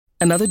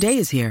Another day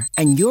is here,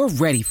 and you're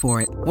ready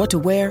for it. What to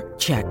wear?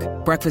 Check.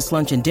 Breakfast,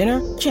 lunch, and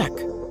dinner? Check.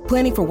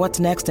 Planning for what's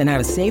next and how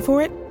to save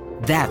for it?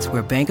 That's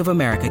where Bank of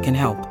America can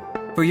help.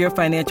 For your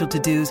financial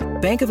to-dos,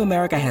 Bank of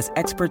America has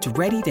experts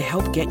ready to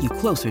help get you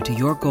closer to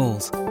your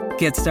goals.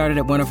 Get started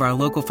at one of our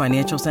local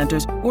financial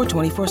centers or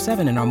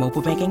 24/7 in our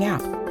mobile banking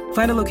app.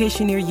 Find a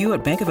location near you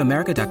at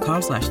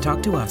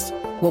bankofamerica.com/talktous.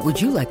 What would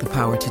you like the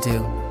power to do?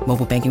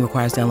 Mobile banking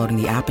requires downloading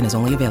the app and is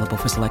only available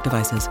for select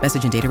devices.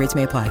 Message and data rates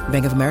may apply.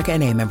 Bank of America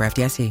NA, member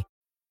FDIC.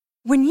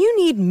 When you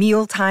need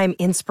mealtime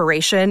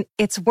inspiration,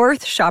 it's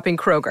worth shopping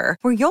Kroger,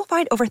 where you'll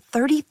find over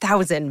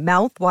 30,000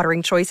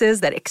 mouth-watering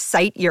choices that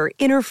excite your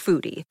inner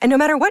foodie. And no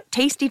matter what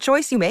tasty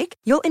choice you make,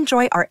 you'll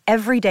enjoy our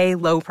everyday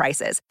low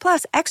prices,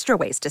 plus extra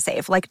ways to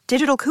save, like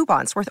digital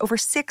coupons worth over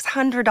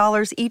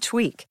 $600 each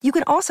week. You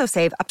can also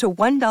save up to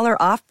 $1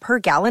 off per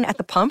gallon at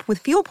the pump with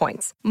fuel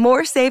points.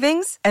 More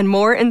savings and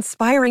more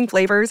inspiring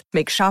flavors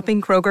make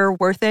shopping Kroger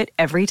worth it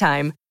every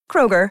time.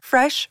 Kroger,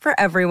 fresh for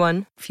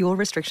everyone. Fuel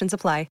restrictions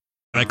apply.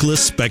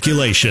 Reckless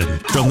speculation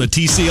from the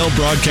TCL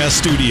broadcast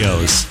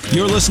studios.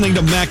 You're listening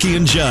to Mackey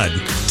and Judd.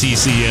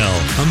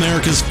 TCL,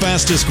 America's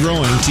fastest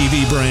growing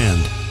TV brand.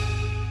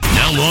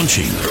 Now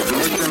launching.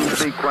 Ignition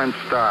sequence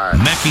start.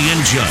 Mackey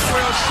and Judd.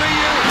 We'll see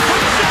you.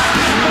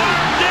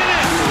 Did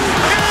it.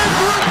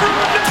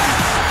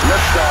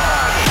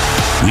 Liftoff.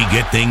 We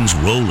get things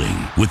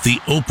rolling with the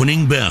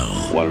opening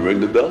bell. Want to ring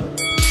the bell?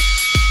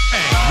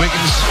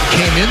 Wiggins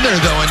came in there,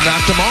 though, and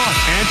knocked him off.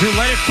 Andrew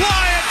let it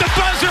fly at the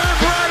buzzer,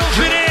 bridles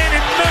it in,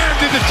 and man,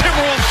 did the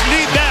Timberwolves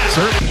need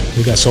that.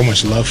 We got so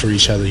much love for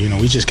each other.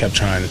 We just kept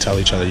trying to tell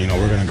each other,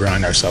 we're going to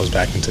grind ourselves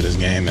back into this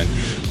game. And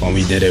when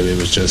we did it, it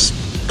was just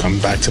coming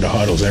back to the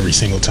huddles every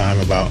single time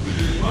about,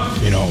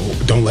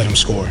 don't let them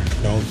score.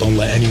 Don't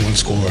let anyone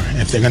score.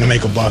 If they're going to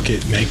make a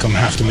bucket, make them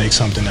have to make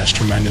something that's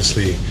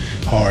tremendously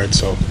hard.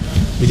 So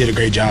we did a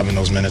great job in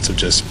those minutes of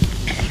just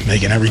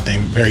making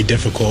everything very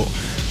difficult,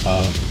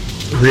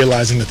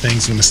 realizing the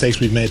things and the mistakes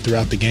we've made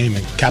throughout the game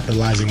and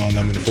capitalizing on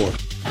them in the fourth.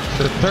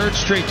 The third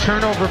straight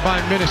turnover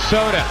by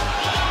Minnesota.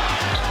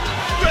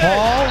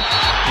 Paul,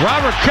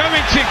 Robert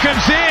Covington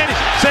comes in,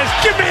 says,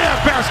 give me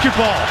that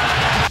basketball.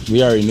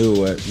 We already knew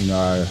what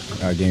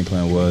our game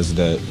plan was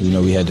that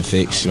we had to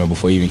fix.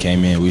 Before he even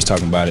came in, we was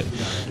talking about it.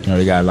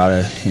 They got a lot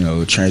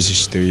of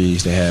transition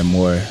threes. They had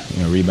more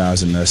rebounds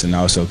than us, and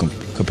also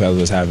Capella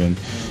was having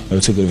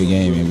too good of a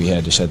game, and we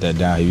had to shut that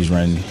down. He was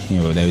running,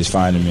 they was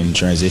finding him in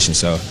transition.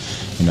 So,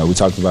 we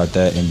talked about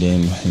that, and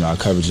then our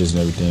coverages and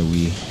everything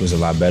was a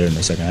lot better in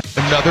the second half.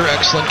 Another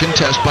excellent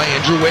contest by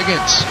Andrew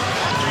Wiggins.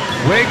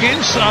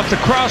 Wiggins off the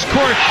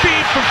cross-court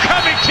feed from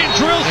Covington,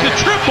 drills the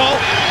triple,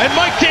 and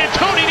Mike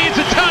D'Antoni needs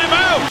a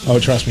timeout. Oh,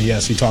 trust me,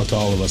 yes, he talked to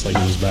all of us like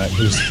he was back.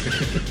 He was,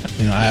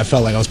 I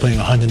felt like I was putting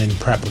a Huntington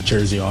Prep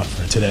jersey on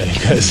for today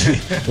because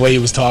the way he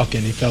was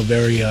talking, he felt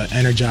very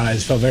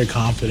energized, felt very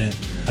confident.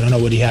 I don't know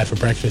what he had for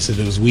breakfast, if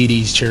it was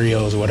Wheaties,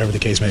 Cheerios, or whatever the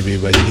case may be,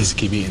 but he needs to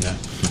keep eating that.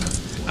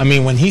 I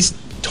mean, when he's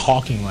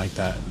talking like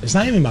that, it's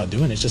not even about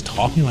doing it, it's just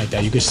talking like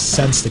that. You could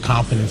sense the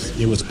confidence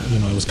it was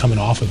coming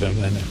off of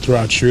him, and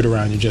throughout shoot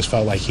around you just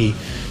felt like he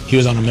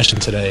was on a mission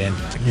today, and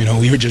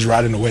we were just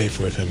riding the wave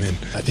with him. And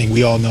I think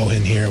we all know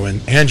in here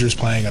when Andrew's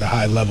playing at a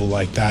high level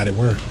like that, and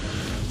we're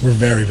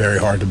very, very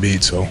hard to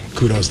beat, so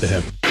kudos to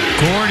him.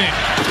 Gordon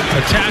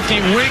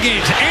attacking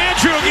Wiggins.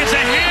 Andrew gets a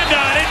hand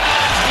on it.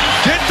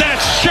 Get that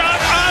shot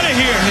out of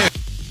here.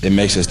 It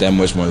makes us that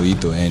much more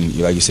lethal, and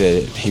like you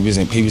said, he was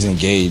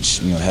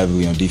engaged,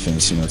 heavily on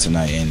defense,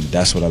 tonight, and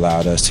that's what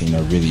allowed us to,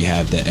 really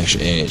have that extra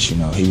edge.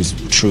 He was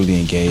truly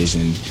engaged,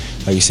 and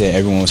like you said,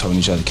 everyone was holding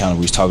each other accountable.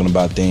 We was talking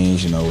about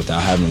things,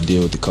 without having to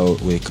deal with the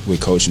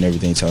coach and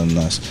everything telling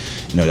us,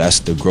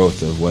 that's the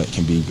growth of what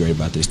can be great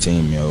about this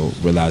team.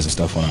 Realizing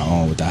stuff on our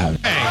own without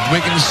having.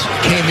 Wiggins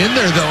came in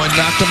there though and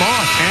knocked him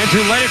off.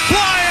 Andrew let it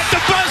fly at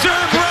the buzzer,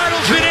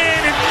 bridles it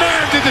in, and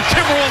man, did the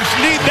Timberwolves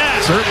need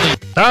that. Certainly.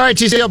 All right,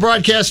 TCL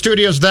Broadcast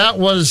Studios. That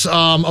was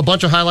a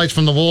bunch of highlights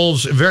from the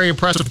Wolves. Very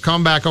impressive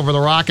comeback over the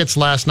Rockets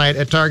last night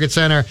at Target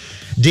Center.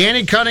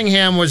 Danny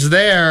Cunningham was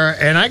there,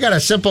 and I got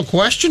a simple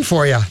question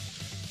for you.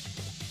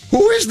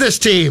 Who is this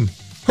team?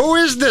 Who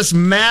is this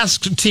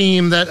masked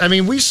team that,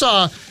 we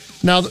saw...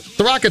 Now,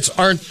 the Rockets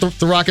aren't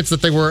the Rockets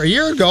that they were a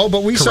year ago,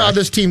 but we saw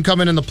this team come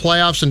in the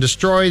playoffs and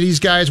destroy these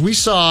guys. We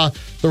saw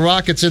the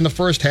Rockets in the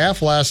first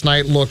half last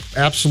night look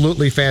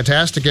absolutely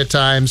fantastic at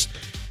times.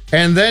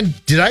 And then,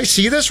 did I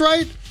see this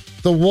right?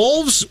 The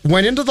Wolves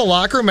went into the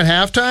locker room at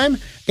halftime,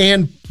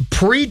 and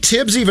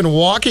pre-Tibbs even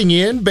walking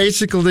in,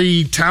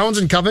 basically Towns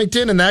and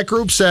Covington and that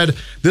group said,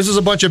 this is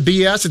a bunch of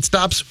BS. It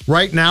stops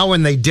right now,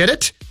 and they did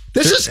it.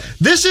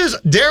 This is,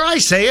 dare I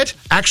say it,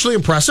 actually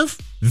impressive.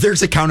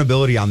 There's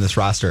accountability on this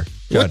roster.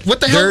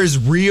 What the hell? There is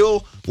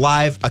real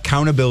live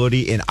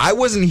accountability, and I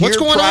wasn't here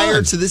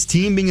prior to this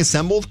team being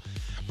assembled,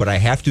 but I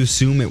have to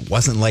assume it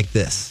wasn't like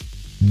this.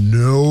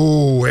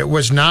 No, it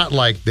was not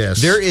like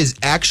this. There is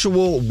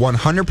actual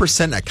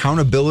 100%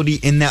 accountability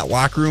in that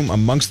locker room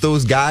amongst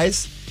those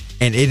guys,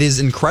 and it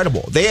is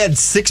incredible. They had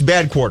 6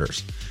 bad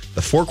quarters.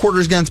 The 4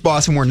 quarters against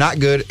Boston were not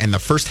good, and the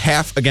first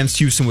half against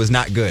Houston was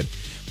not good.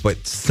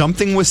 but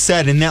something was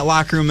said in that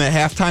locker room at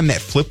halftime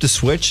that flipped a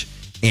switch,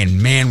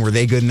 and man, were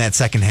they good in that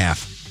second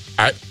half.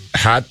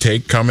 Hot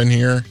take coming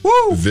here.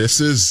 Woo! This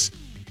is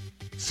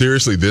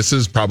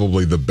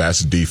probably the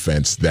best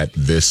defense that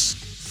this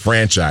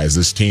franchise,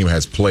 this team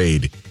has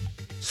played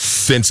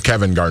since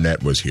Kevin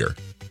Garnett was here.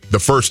 The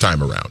first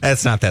time around.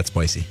 That's not that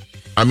spicy.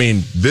 I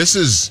mean, this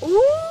is...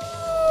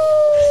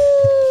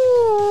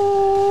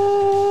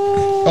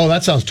 Oh,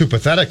 that sounds too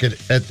pathetic at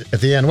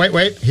the end.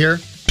 Wait, here.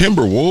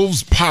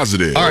 Timberwolves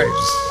positive. All right.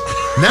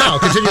 Now,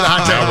 continue the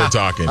hot take. Now we're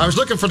talking. I was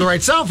looking for the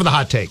right sound for the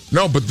hot take.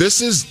 No, but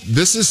this is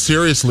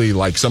seriously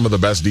like some of the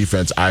best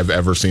defense I've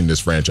ever seen this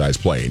franchise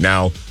play.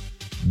 Now,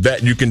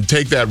 that you can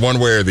take that one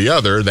way or the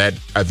other, that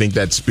I think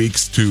that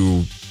speaks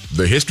to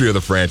the history of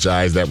the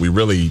franchise, that we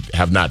really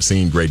have not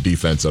seen great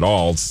defense at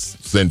all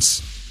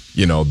since,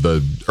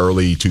 the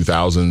early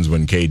 2000s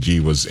when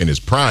KG was in his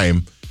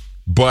prime.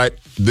 But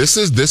this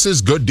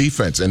is good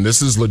defense, and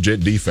this is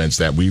legit defense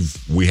that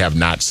we have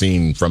not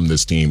seen from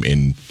this team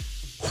in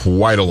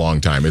quite a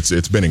long time.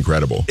 It's been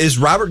incredible. Is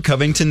Robert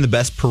Covington the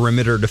best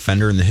perimeter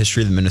defender in the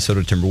history of the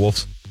Minnesota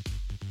Timberwolves?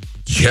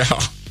 Yeah.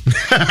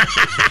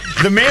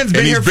 The man's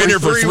been here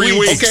for 3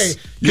 weeks.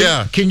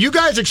 Okay. Can you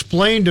guys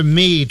explain to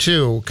me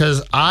too?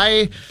 Because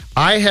I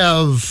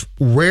have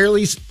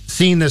rarely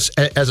seen this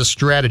as a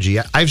strategy.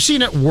 I've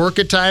seen it work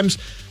at times,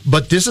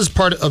 but this is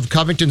part of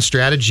Covington's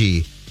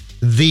strategy.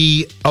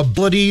 The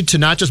ability to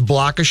not just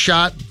block a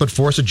shot, but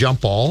force a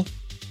jump ball.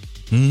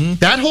 Mm-hmm.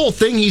 That whole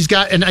thing he's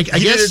got, and I guess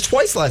he did it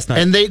twice last night.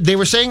 And they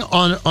were saying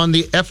on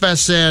the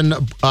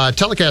FSN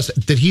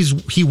telecast that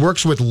he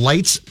works with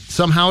lights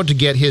somehow to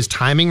get his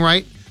timing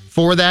right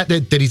for that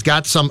he's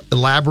got some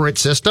elaborate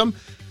system.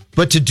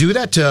 But to do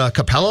that to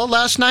Capella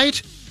last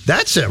night,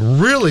 that's a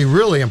really,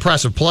 really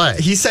impressive play.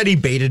 He said he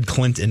baited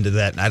Clint into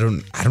that. I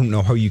don't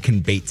know how you can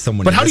bait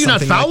someone. But how do you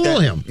not like foul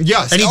him?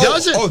 Yes, and he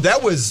doesn't. Oh,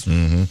 that was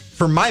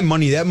for my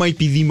money. That might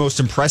be the most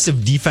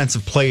impressive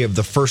defensive play of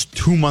the first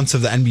 2 months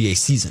of the NBA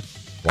season.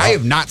 Wow. I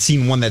have not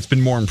seen one that's been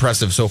more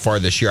impressive so far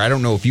this year. I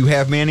don't know if you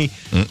have, Manny,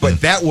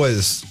 but that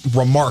was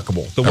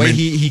remarkable. The way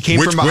he came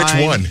from behind.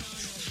 Which one?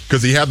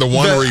 Because he had the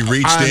one where he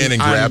reached in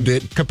and grabbed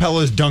it.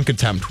 Capella's dunk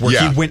attempt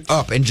where he went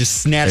up and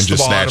just snatched the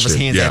ball out of his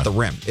hands at the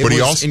rim. It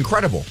was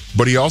incredible.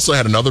 But he also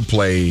had another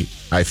play,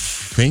 I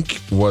think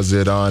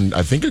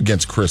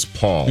against Chris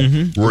Paul.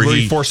 Mm-hmm. Where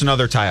he forced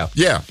another tie-up.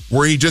 Yeah,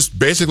 where he just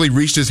basically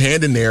reached his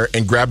hand in there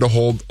and grabbed a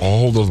hold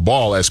of the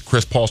ball as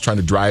Chris Paul's trying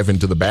to drive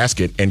into the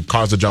basket and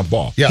caused a jump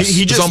ball. Yes.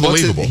 He just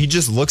unbelievable. He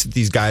just looks at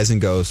these guys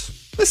and goes,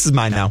 this is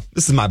mine now.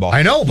 This is my ball.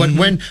 I know, but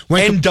when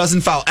and doesn't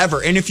foul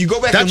ever. And if you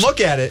go back and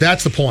look at it,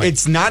 that's the point.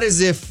 It's not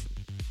as if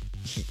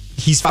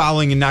he's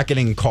fouling and not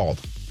getting called.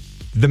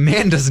 The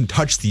man doesn't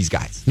touch these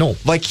guys. No.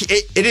 Like,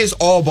 it is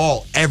all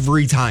ball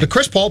every time. The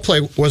Chris Paul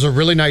play was a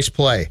really nice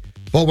play.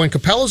 But when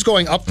Capella's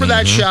going up for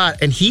that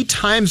shot and he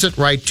times it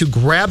right to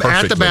grab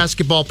at the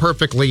basketball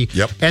perfectly,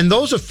 and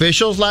those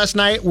officials last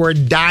night were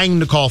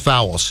dying to call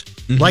fouls.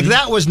 Mm-hmm. Like,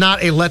 that was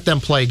not a let them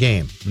play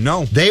game.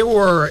 No. They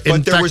were.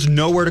 But there was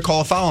nowhere to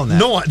call a foul on that.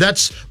 No,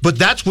 that's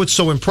what's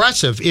so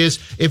impressive is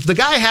if the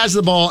guy has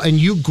the ball and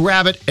you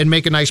grab it and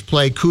make a nice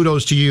play,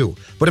 kudos to you.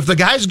 But if the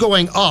guy's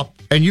going up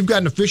and you've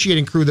got an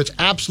officiating crew that's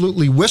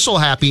absolutely whistle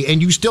happy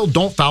and you still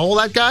don't foul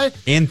that guy.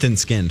 And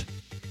thin-skinned.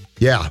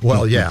 Yeah,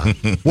 well, yeah.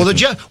 Well,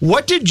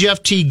 what did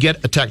Jeff Teague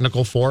get a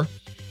technical for?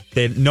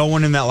 No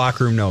one in that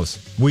locker room knows.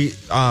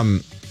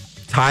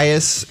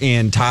 Tyus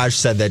and Taj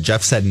said that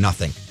Jeff said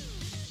nothing.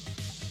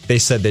 They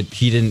said that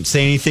he didn't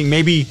say anything.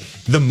 Maybe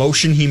the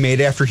motion he made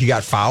after he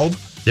got fouled.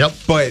 Yep.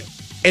 But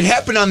it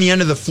happened on the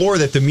end of the floor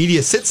that the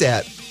media sits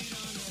at.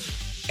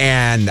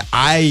 And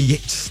I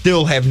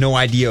still have no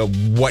idea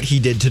what he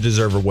did to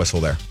deserve a whistle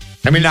there.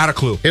 I mean, not a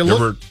clue.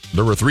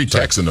 There were 3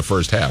 techs in the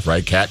first half,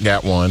 right? Cat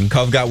got one.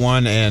 Cove got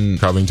one. And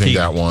Covington Teague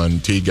got one.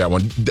 Teague got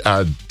one.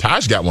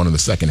 Taj got one in the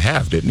second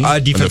half, didn't he?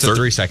 Defensive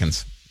 3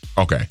 seconds.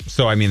 Okay.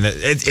 So, I mean,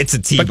 it's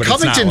a Teague, but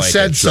Covington it's not like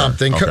said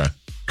something. Sure. Okay.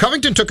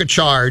 Covington took a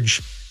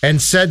charge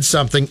and said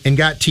something and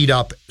got teed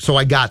up, so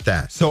I got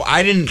that. So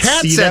I didn't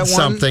Cat see said that one.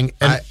 something,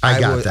 and I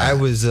got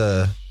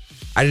that.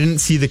 I didn't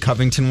see the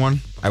Covington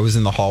one. I was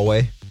in the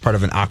hallway, part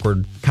of an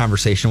awkward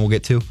conversation we'll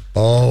get to.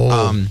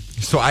 Oh.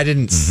 So I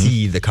didn't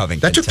see the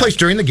Covington. That took place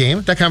during the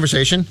game, that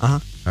conversation? Uh-huh.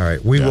 All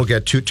right, we will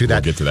get to that.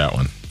 We'll get to that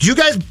one. Do you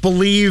guys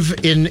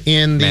believe in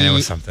it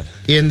was something.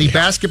 In the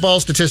basketball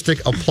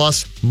statistic of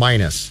plus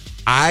minus?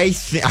 I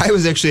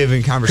was actually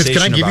having a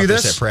conversation about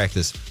this at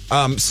practice.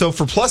 So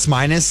for plus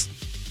minus,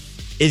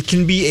 it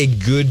can be a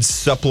good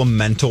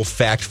supplemental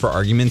fact for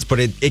arguments, but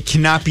it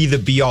cannot be the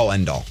be-all,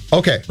 end-all.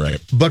 Okay. Right.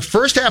 But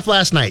first half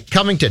last night,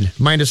 Covington,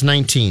 minus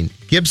 19.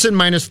 Gibson,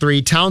 minus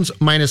 3. Towns,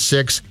 minus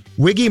 6.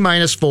 Wiggy,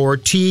 minus 4.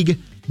 Teague,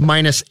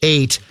 minus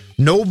 8.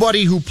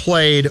 Nobody who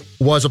played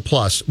was a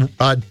plus.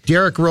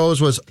 Derrick Rose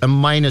was a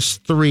minus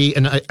 3,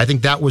 and I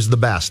think that was the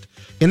best.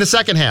 In the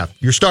second half,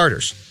 your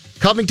starters.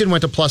 Covington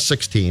went to plus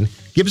 16.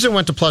 Gibson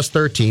went to plus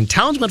 13.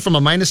 Towns went from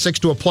a minus 6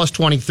 to a plus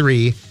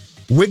 23.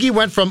 Wiggy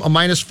went from a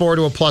minus 4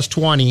 to a plus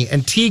 20,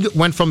 and Teague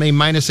went from a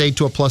minus 8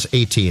 to a plus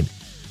 18.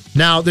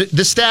 Now,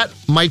 this stat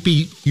might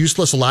be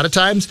useless a lot of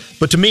times,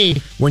 but to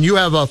me, when you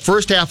have a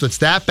first half that's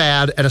that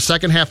bad and a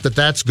second half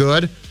that's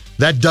good,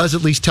 that does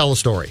at least tell a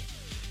story.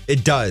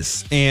 It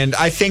does. And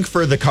I think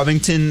for the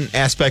Covington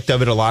aspect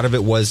of it, a lot of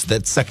it was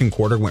that second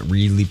quarter went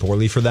really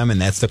poorly for them, and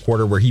that's the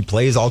quarter where he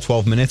plays all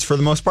 12 minutes for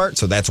the most part,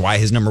 so that's why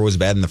his number was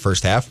bad in the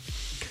first half.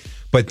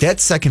 But that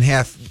second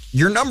half,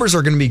 your numbers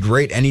are going to be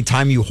great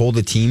anytime you hold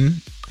a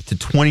team to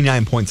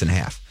 29 points in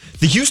half.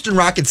 The Houston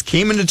Rockets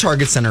came into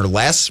Target Center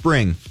last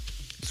spring,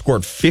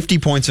 scored 50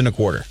 points in a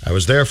quarter. I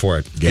was there for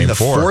it. In the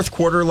fourth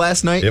quarter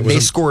last night, they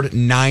scored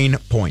 9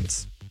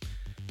 points.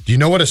 Do you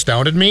know what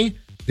astounded me?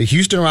 The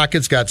Houston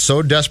Rockets got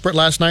so desperate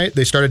last night,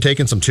 they started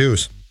taking some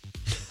twos.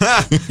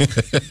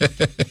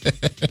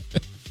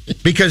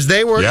 Because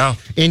they were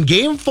in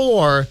Game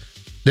 4,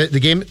 the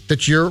game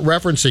that you're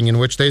referencing, in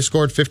which they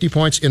scored 50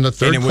 points in the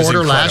third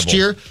quarter last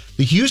year.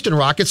 The Houston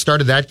Rockets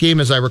started that game,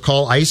 as I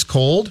recall, ice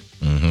cold.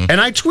 Mm-hmm. And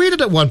I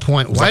tweeted at one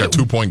point, it was like a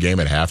 2-point game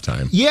at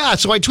halftime. Yeah,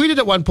 so I tweeted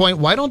at one point,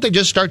 why don't they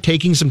just start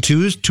taking some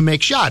twos to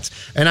make shots?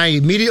 And I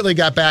immediately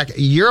got back,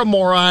 you're a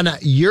moron,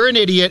 you're an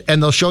idiot,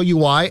 and they'll show you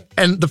why.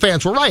 And the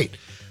fans were right.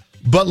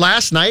 But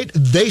last night,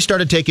 they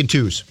started taking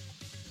twos.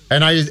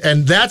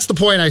 And that's the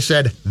point I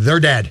said, they're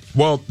dead.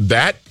 Well,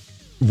 that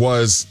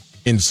was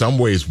in some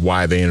ways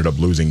why they ended up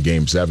losing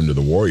Game 7 to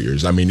the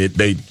Warriors. I mean,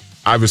 they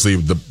obviously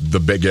the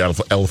big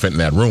elephant in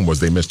that room was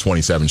they missed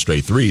 27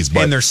 straight threes.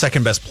 But, and their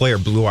second best player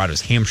blew out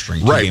his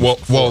hamstring. Right.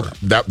 Well,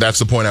 that's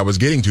the point I was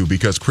getting to,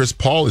 because Chris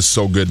Paul is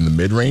so good in the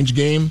mid-range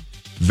game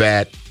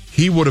that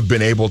he would have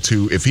been able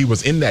to, if he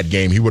was in that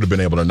game, he would have been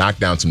able to knock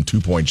down some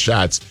 2-point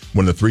shots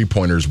when the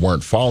three-pointers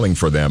weren't falling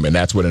for them, and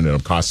that's what ended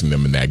up costing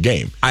them in that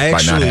game by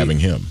not having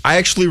him. I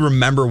actually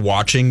remember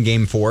watching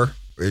Game 4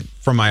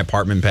 from my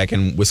apartment back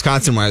in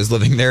Wisconsin when I was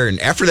living there, and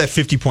after that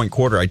 50-point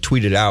quarter, I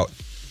tweeted out,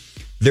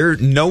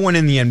 no one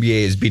in the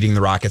NBA is beating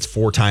the Rockets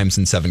 4 times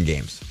in 7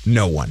 games.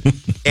 No one.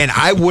 And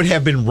I would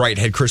have been right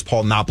had Chris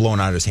Paul not blown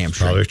out his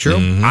hamstring. Probably true.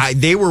 Mm-hmm.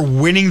 They were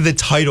winning the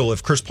title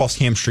if Chris Paul's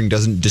hamstring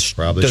doesn't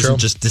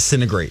just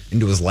disintegrate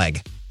into his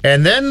leg.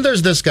 And then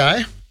there's this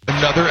guy.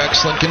 Another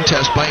excellent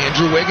contest by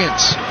Andrew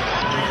Wiggins.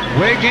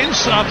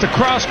 Wiggins off the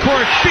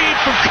cross-court feed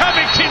from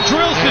Covington,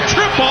 drills the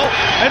triple,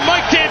 and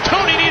Mike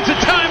D'Antoni needs a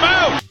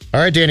timeout. All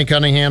right, Danny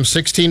Cunningham,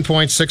 16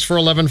 points, 6 for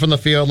 11 from the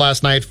field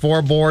last night,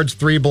 4 boards,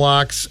 3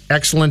 blocks,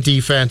 excellent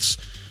defense.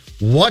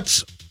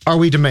 What are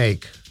we to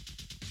make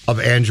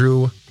of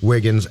Andrew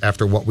Wiggins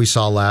after what we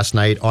saw last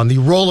night on the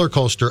roller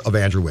coaster of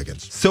Andrew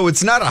Wiggins? So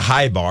it's not a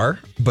high bar,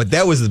 but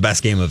that was the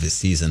best game of his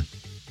season.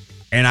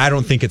 And I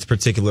don't think it's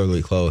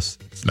particularly close.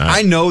 It's not.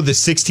 I know the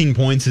 16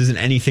 points isn't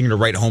anything to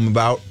write home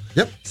about.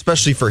 Yep.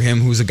 Especially for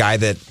him, who's a guy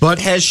that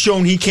has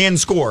shown he can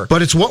score.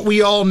 But it's what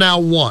we all now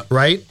want,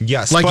 right?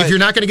 Yes. Like, if you're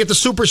not going to get the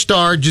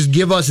superstar, just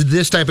give us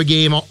this type of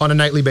game on a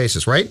nightly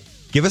basis, right?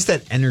 Give us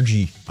that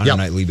energy on a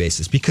nightly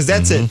basis, because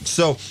that's it.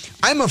 So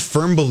I'm a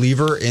firm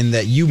believer in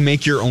that you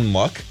make your own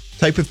luck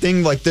type of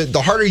thing. Like,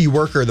 the harder you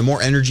work or the more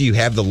energy you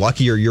have, the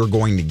luckier you're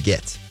going to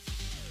get.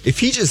 If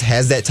he just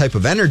has that type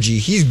of energy,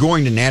 he's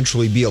going to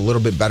naturally be a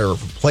little bit better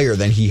of a player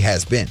than he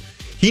has been.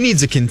 He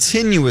needs to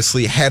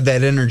continuously have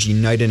that energy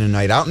night in and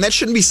night out, and that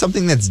shouldn't be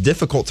something that's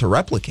difficult to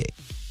replicate.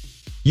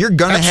 You're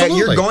going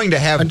to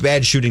have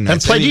bad shooting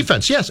nights. And play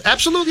defense. Yes,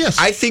 absolutely, yes.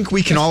 I think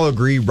we can all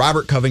agree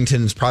Robert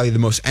Covington is probably the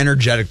most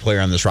energetic player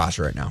on this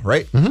roster right now,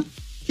 right? Mm-hmm.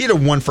 He had a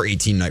 1 for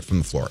 18 night from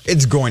the floor.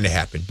 It's going to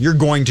happen. You're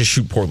going to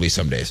shoot poorly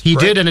some days. He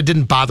did, and it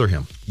didn't bother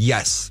him.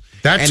 Yes.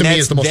 That, to me,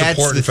 is the most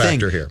important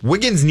factor here.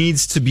 Wiggins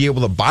needs to be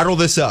able to bottle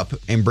this up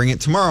and bring it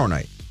tomorrow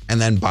night,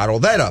 and then bottle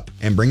that up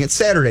and bring it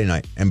Saturday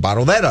night, and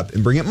bottle that up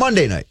and bring it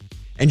Monday night,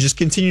 and just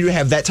continue to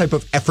have that type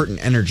of effort and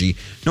energy.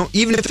 No,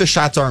 even if the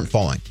shots aren't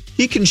falling.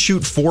 He can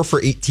shoot 4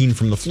 for 18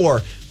 from the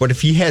floor, but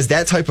if he has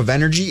that type of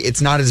energy,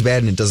 it's not as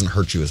bad and it doesn't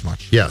hurt you as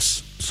much.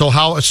 Yes. So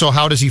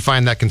how does he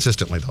find that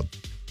consistently, though?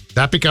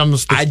 That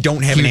becomes the I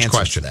don't have an answer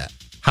question. To that.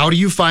 How do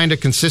you find a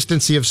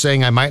consistency of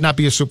saying, I might not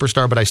be a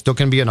superstar, but I still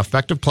can be an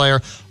effective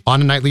player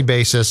on a nightly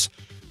basis,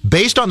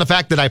 based on the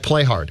fact that I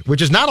play hard,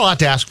 which is not a lot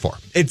to ask for?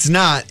 It's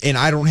not, and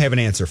I don't have an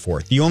answer for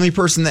it. The only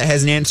person that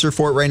has an answer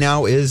for it right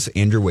now is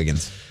Andrew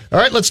Wiggins. All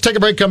right, let's take a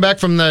break, come back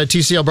from the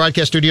TCL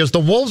broadcast studios. The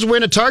Wolves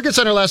win at Target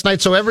Center last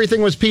night, so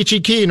everything was peachy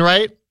keen,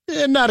 right?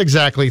 Not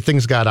exactly.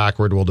 Things got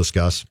awkward. We'll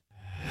discuss.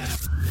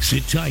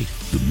 Sit tight.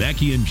 The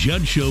Mackey and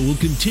Judd Show will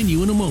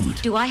continue in a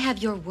moment. Do I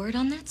have your word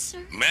on that, sir?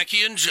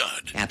 Mackey and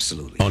Judd.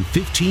 Absolutely. On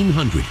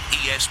 1500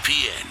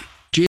 ESPN.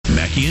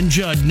 Mackey and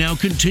Judd now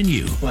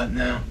continue. What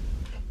now?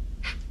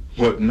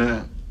 What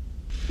now?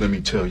 Let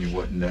me tell you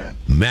what now.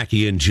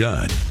 Mackey and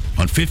Judd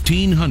on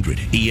 1500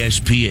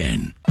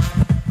 ESPN.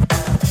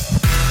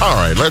 All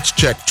right, let's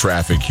check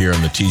traffic here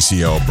in the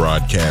TCL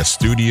broadcast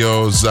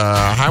studios.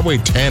 Highway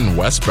 10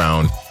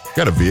 westbound.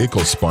 Got a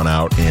vehicle spun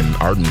out in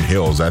Arden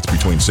Hills. That's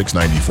between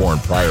 694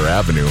 and Pryor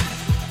Avenue.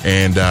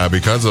 And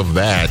because of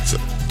that,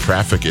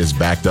 traffic is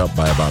backed up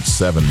by about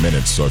 7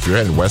 minutes. So if you're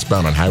heading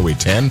westbound on Highway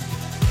 10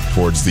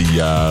 towards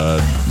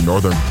the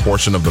northern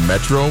portion of the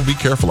metro, be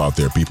careful out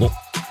there, people.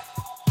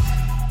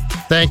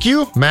 Thank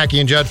you. Mackie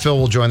and Judd. Phil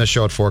will join the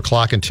show at 4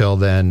 o'clock. Until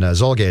then,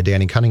 Zolga,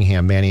 Danny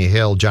Cunningham, Manny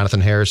Hill,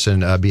 Jonathan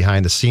Harrison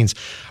behind the scenes.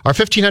 Our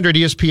 1500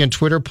 ESPN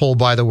Twitter poll,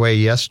 by the way,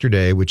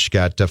 yesterday, which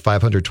got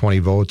 520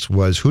 votes,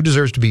 was who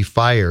deserves to be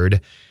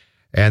fired?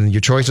 And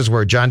your choices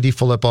were John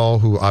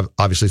DeFilippo, who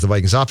obviously is the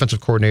Vikings offensive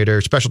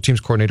coordinator, special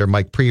teams coordinator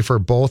Mike Prefer,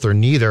 both or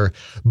neither.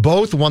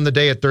 Both won the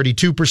day at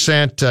 32%.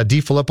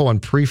 DeFilippo and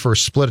Prefer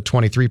split at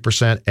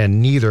 23%,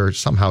 and neither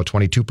somehow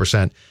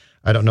 22%.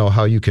 I don't know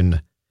how you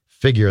can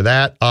figure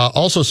that.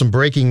 Also, some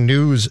breaking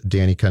news,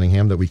 Danny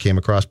Cunningham, that we came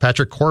across.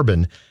 Patrick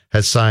Corbin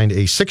has signed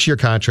a 6-year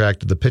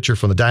contract, the pitcher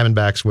from the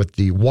Diamondbacks, with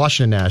the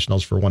Washington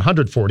Nationals for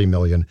 $140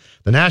 million.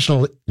 The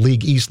National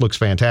League East looks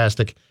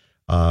fantastic.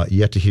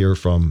 Yet to hear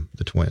from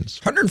the Twins.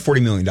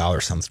 $140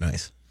 million sounds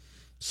nice.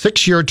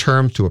 6-year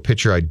term to a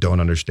pitcher I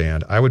don't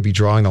understand. I would be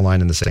drawing the line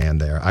in the sand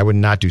there. I would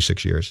not do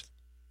 6 years.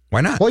 Why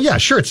not? Well, yeah,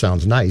 sure, it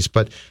sounds nice,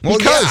 but I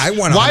want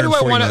why do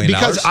I want to? $140 million.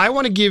 Because I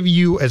want to give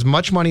you as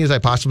much money as I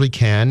possibly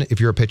can if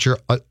you're a pitcher,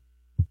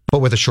 but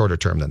with a shorter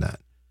term than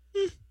that.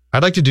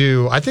 I'd like to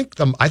do. I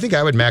think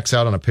I would max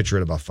out on a pitcher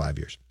at about 5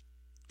 years.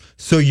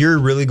 So you're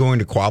really going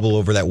to quabble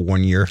over that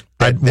 1 year?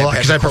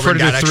 Because I prefer to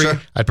do 3.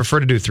 I'd prefer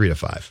to do 3 to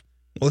 5.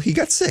 Well, he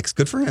got 6.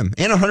 Good for him.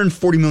 And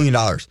 $140 million.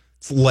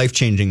 It's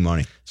life-changing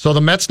money. So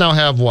the Mets now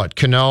have what?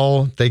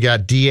 Cano. They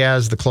got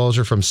Diaz, the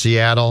closer from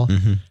Seattle.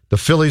 Mm-hmm. The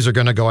Phillies are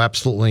going to go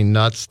absolutely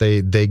nuts.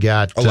 They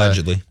got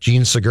allegedly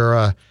Gene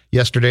Segura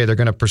yesterday. They're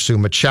going to pursue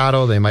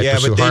Machado. They might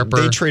pursue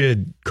Harper. They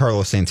traded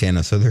Carlos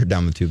Santana, so they're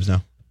down the tubes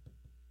now.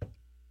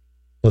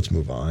 Let's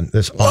move on. Because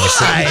this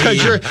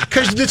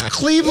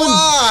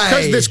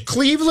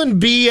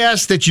Cleveland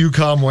BS that you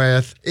come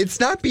with. It's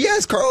not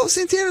BS. Carlos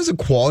Santana's a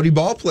quality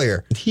ball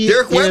player.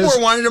 Derek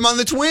Wetmore wanted him on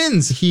the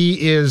Twins.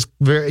 He is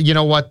very. You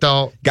know what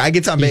though? Guy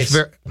gets on base.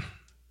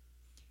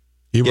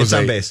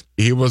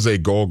 He was a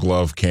Gold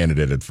Glove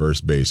candidate at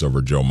first base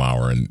over Joe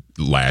Mauer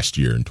last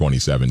year in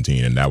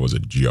 2017, and that was a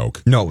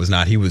joke. No, it was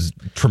not. He was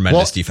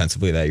tremendous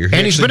defensively that year. He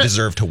actually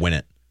deserved to win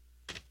it.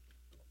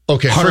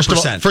 Okay, first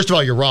of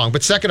all, you're wrong.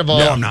 But second of all,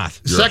 no, I'm not.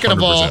 Second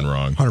of all,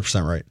 wrong.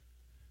 100% right.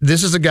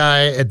 This is a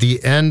guy at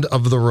the end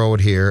of the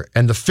road here,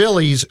 and the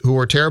Phillies, who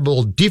were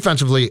terrible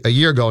defensively a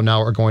year ago, now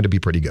are going to be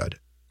pretty good,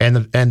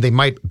 and they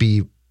might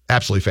be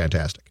absolutely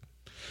fantastic.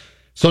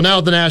 So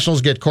now the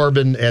Nationals get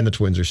Corbin, and the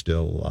Twins are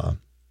still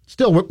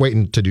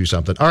waiting to do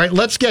something. All right,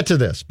 let's get to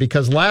this,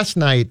 because last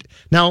night,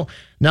 now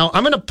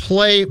I'm going to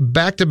play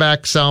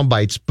back-to-back sound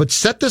bites, but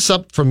set this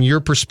up from your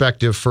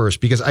perspective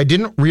first, because I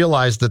didn't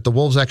realize that the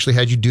Wolves actually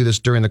had you do this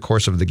during the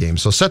course of the game.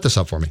 So set this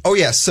up for me. Oh,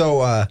 yeah.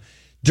 So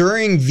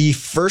during the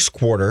first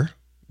quarter,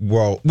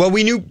 well,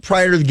 we knew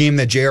prior to the game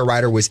that J.R.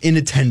 Rider was in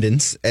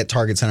attendance at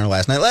Target Center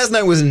last night. Last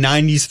night was a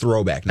 90s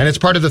throwback night. And it's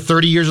part of the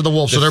 30 years of the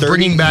Wolves, so they're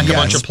bringing back a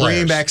bunch of players.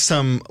 Bringing back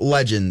some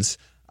legends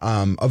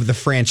of the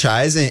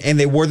franchise, and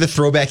they wore the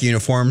throwback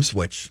uniforms,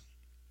 which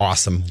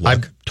awesome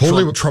look.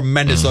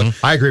 Tremendous look.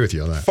 I agree with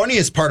you on that.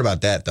 Funniest part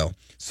about that, though,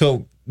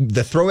 so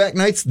the throwback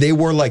nights, they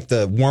wore like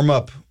the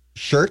warm-up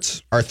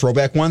shirts, our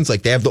throwback ones,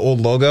 like they have the old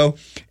logo,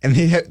 and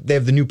they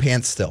have the new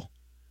pants still.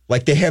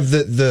 Like they have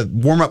the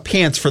warm-up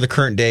pants for the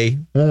current day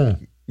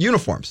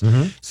uniforms.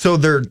 Mm-hmm. So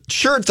their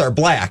shirts are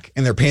black,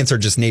 and their pants are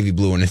just navy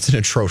blue, and it's an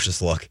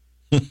atrocious look.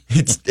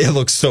 It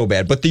looks so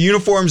bad. But the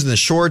uniforms and the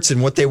shorts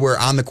and what they wear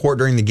on the court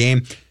during the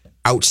game,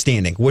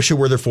 outstanding. Wish it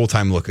were their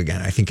full-time look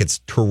again. I think it's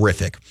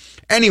terrific.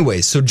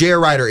 Anyways, so J.R.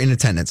 Rider in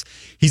attendance.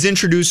 He's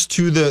introduced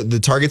to the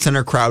Target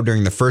Center crowd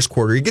during the first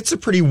quarter. He gets a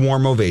pretty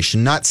warm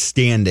ovation, not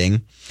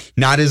standing,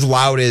 not as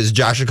loud as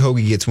Josh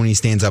Okogie gets when he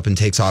stands up and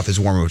takes off his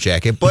warm-up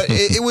jacket, but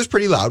it was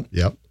pretty loud.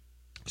 Yep.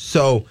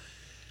 So,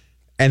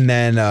 and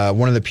then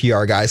one of the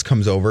PR guys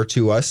comes over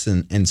to us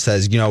and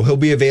says, he'll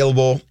be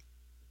available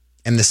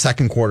in the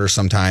second quarter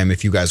sometime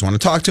if you guys want to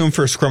talk to him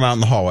for a scrum out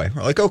in the hallway.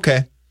 We're like,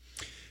 okay.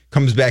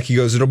 Comes back, he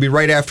goes, it'll be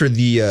right after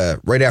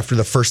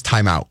the first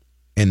timeout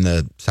in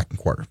the second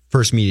quarter.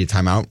 First media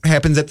timeout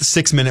happens at the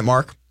 6-minute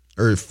mark,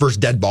 or first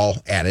dead ball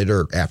added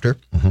or after.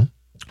 Mm-hmm.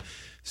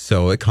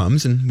 So it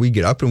comes, and we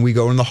get up and we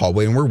go in the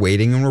hallway, and we're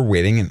waiting,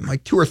 and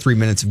like 2 or 3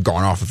 minutes have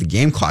gone off of the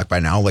game clock by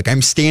now. Like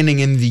I'm standing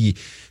in the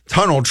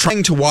tunnel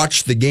trying to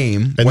watch the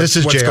game. And this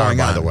is JR,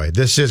 by the way.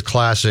 This is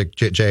classic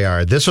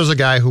JR. This was a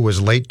guy who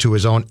was late to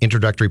his own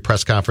introductory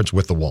press conference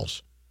with the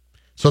Wolves.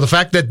 So the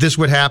fact that this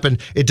would happen,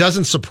 it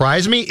doesn't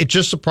surprise me. It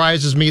just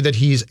surprises me that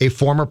he's a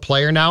former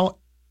player now,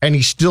 and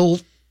he's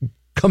still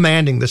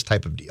commanding this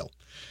type of deal.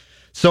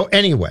 So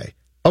anyway,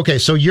 okay,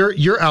 so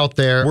you're out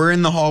there. We're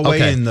in the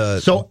hallway. Okay.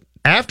 So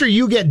after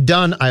you get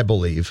done, I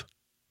believe,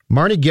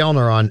 Marty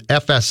Gellner on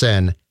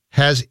FSN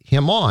has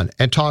him on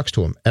and talks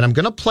to him. And I'm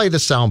going to play the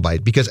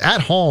soundbite because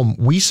at home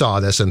we saw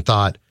this and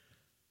thought,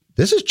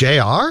 this is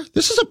JR?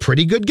 This is a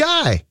pretty good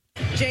guy.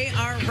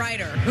 J.R.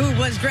 Rider who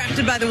was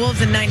drafted by the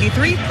Wolves in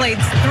 93, played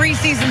 3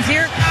 seasons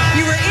here.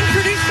 You were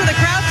introduced to the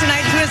crowd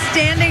tonight to a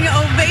standing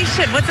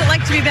ovation. What's it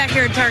like to be back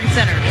here at Target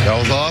Center? That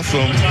was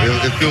awesome.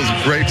 It feels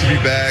great to be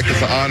back.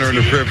 It's an honor and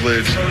a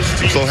privilege.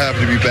 I'm so happy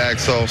to be back.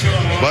 So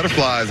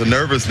butterflies, a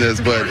nervousness,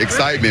 but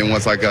excitement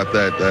once I got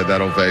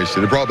that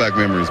ovation. It brought back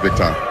memories big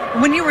time.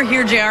 When you were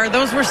here, JR,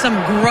 those were some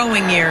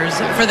growing years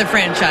for the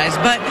franchise,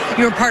 but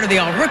you were part of the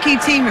all-rookie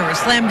team. You were a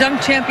slam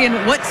dunk champion.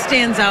 What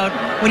stands out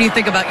when you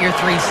think about your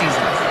 3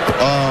 seasons?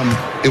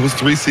 It was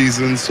 3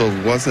 seasons, so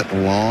it wasn't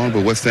long,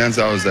 but what stands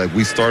out is that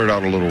we started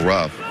out a little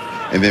rough.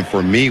 And then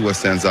for me, what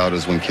stands out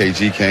is when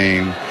KG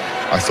came,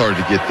 I started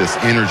to get this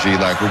energy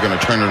like we're going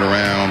to turn it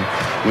around.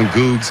 When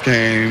Googs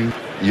came,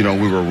 you know,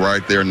 we were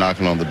right there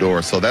knocking on the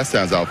door. So that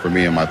stands out for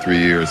me in my 3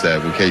 years,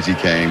 that when KG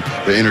came,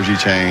 the energy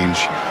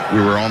changed. We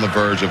were on the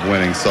verge of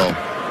winning. So,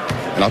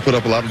 and I put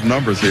up a lot of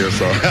numbers here.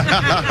 So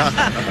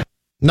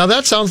now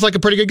that sounds like a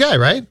pretty good guy,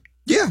 right?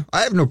 Yeah,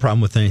 I have no problem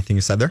with anything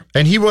you said there.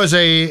 And he was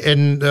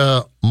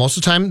most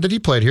of the time that he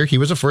played here, he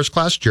was a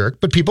first-class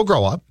jerk, but people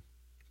grow up.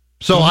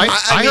 So I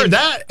heard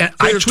that, and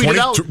I tweeted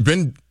out.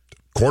 Been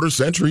quarter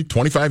century,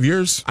 25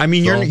 years. I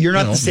mean, you're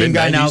not the same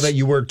guy now that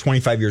you were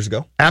 25 years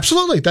ago.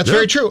 Absolutely. That's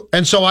very true.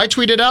 And so I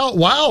tweeted out,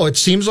 wow, it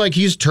seems like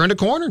he's turned a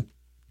corner.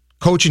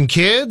 Coaching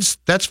kids,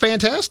 that's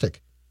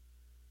fantastic.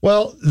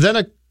 Well,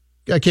 then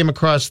I came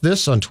across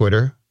this on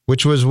Twitter,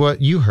 which was what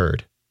you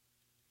heard.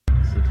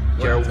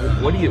 Jared,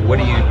 what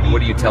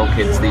do you tell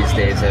kids these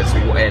days,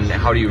 and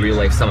how do you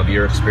relay some of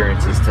your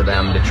experiences to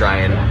them to try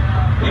and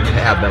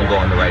have them go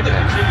on the right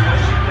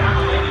path?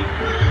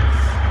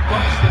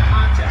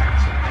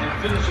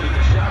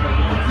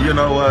 you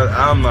know what?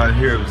 I'm not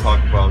here to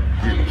talk about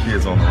getting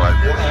kids on the right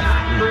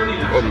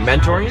path. Or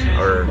mentoring,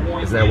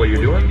 or is that what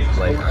you're doing?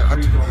 Like,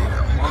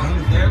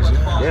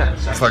 yeah.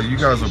 It's like you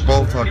guys are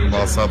both talking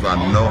about something.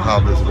 I know how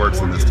this works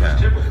in this town.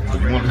 So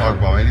if you want to talk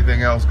about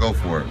anything else, go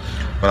for it.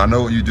 But I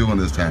know what you do in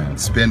this town.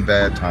 Spend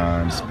bad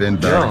times,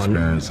 spend bad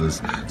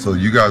experiences. So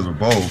you guys are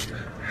both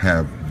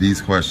have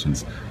these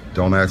questions.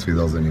 Don't ask me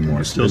those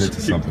anymore. Spin it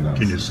to something else.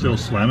 Can you still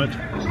slam it?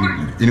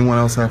 Anyone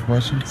else have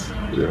questions?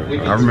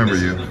 Yeah. I remember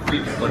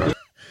you.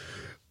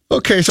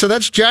 Okay, so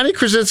that's Johnny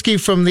Krasinski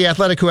from The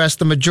Athletic who asked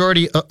the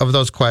majority of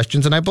those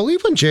questions. And I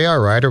believe when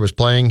J.R. Rider was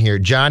playing here,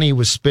 Johnny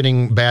was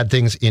spinning bad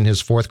things in his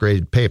fourth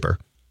grade paper.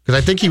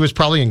 Because I think he was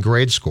probably in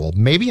grade school.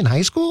 Maybe in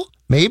high school?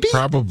 Maybe?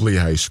 Probably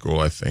high school,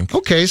 I think.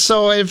 Okay,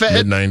 so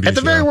mid-90s, at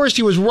the very worst,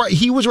 he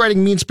was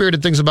writing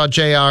mean-spirited things about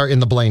J.R. in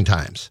the Blaine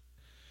Times.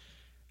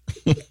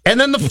 And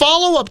then the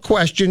follow-up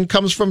question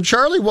comes from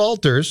Charlie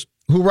Walters,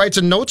 who writes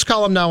a notes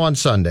column now on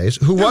Sundays,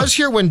 who was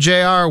here when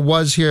JR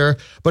was here,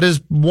 but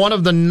is one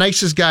of the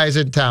nicest guys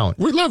in town.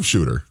 We love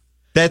Shooter.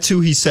 That's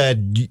who he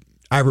said,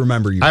 I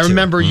remember you. I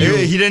remember you.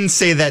 He didn't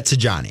say that to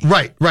Johnny.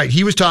 Right.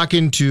 He was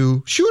talking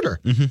to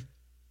Shooter. Mm-hmm.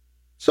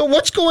 So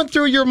what's going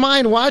through your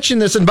mind watching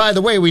this? And by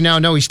the way, we now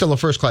know he's still a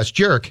first-class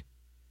jerk.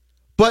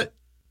 But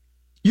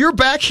you're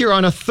back here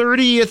on a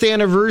 30th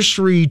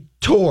anniversary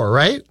tour,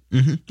 right?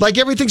 Mm-hmm. Like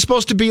everything's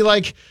supposed to be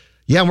like,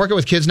 yeah, I'm working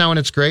with kids now and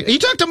it's great. And you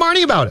talked to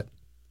Marnie about it.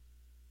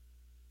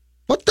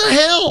 What the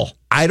hell?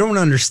 I don't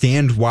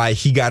understand why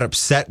he got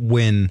upset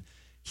when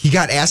he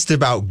got asked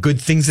about good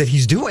things that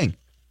he's doing.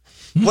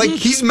 Like,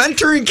 he's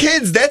mentoring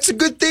kids. That's a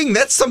good thing.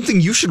 That's something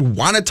you should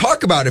want to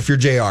talk about if you're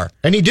JR.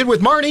 And he did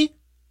with Marnie.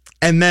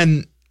 And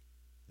then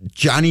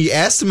Johnny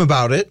asked him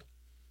about it,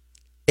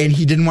 and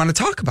he didn't want to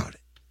talk about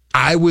it.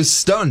 I was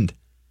stunned.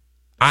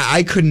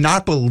 I could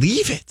not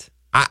believe it.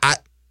 I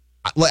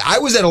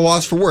was at a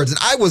loss for words, and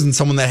I wasn't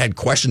someone that had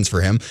questions for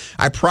him.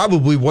 I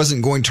probably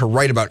wasn't going to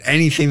write about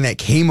anything that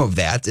came of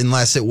that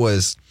unless it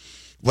was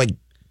like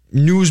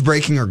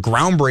news-breaking or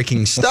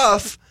groundbreaking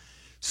stuff.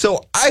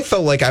 So I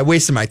felt like I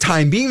wasted my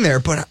time being there,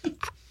 but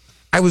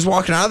I was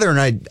walking out of there,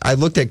 and I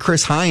looked at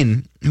Chris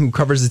Hine, who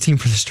covers the team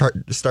for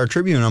the Star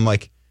Tribune, and I'm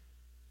like,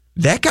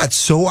 that got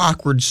so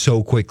awkward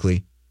so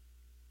quickly.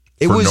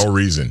 For no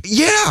reason.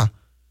 Yeah.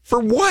 For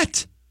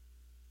what?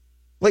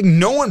 Like,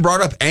 no one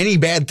brought up any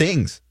bad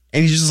things.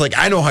 And he's just like,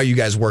 I know how you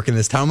guys work in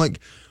this town. I'm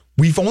like,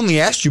 we've only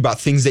asked you about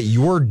things that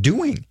you're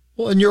doing.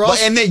 Well, and you're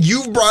also, and that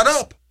you've brought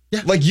up.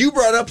 Yeah. Like, you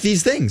brought up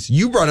these things.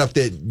 You brought up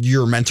that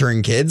you're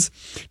mentoring kids.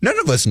 None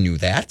of us knew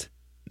that.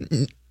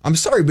 I'm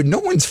sorry, but no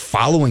one's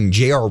following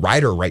J.R.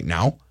 Rider right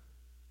now.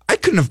 I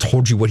couldn't have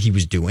told you what he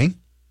was doing.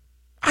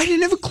 I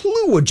didn't have a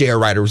clue what J.R.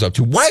 Rider was up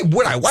to. Why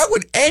would I? Why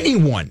would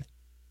anyone?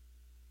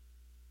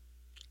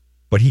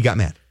 But he got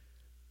mad.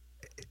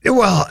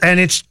 Well, and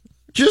it's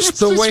just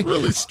the way. It's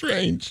really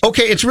strange.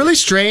 Okay, it's really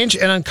strange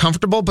and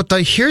uncomfortable, but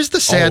here's the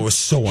sad. Oh, it was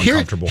so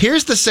uncomfortable.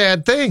 Here's the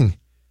sad thing.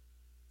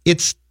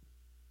 It's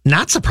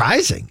not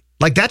surprising.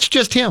 Like, that's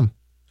just him.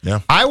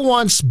 Yeah. I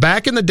once,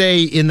 back in the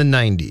day in the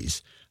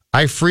 90s,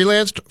 I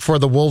freelanced for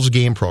the Wolves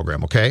game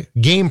program, okay?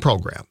 Game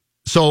program.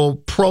 So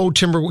pro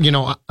Timber,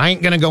 I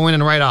ain't going to go in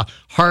and write a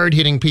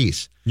hard-hitting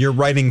piece. You're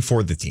writing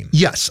for the team.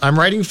 Yes, I'm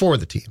writing for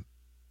the team.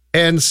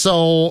 And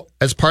so,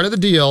 as part of the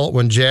deal,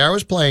 when JR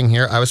was playing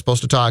here, I was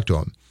supposed to talk to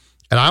him.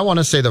 And I want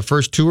to say the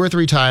first 2 or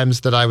 3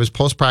 times that I was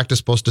post-practice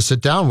supposed to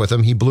sit down with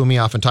him, he blew me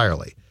off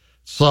entirely.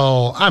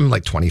 So I'm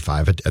like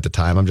 25 at the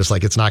time. I'm just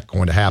like, it's not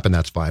going to happen.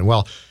 That's fine.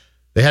 Well,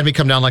 they had me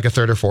come down like a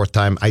third or fourth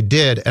time. I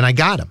did, and I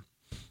got him.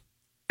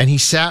 And he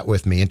sat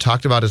with me and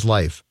talked about his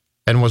life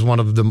and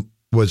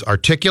was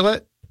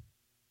articulate,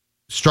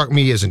 struck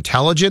me as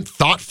intelligent,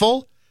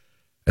 thoughtful.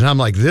 And I'm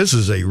like, this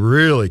is a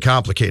really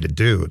complicated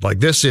dude. Like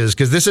this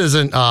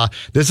isn't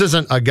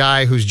a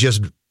guy who's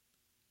just,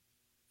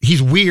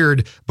 he's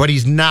weird, but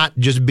he's not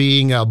just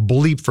being a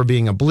bleep for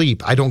being a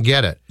bleep. I don't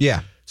get it.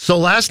 Yeah. So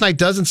last night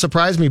doesn't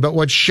surprise me, but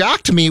what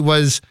shocked me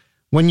was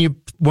when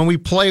we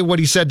play what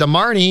he said to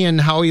Marnie and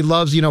how he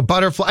loves,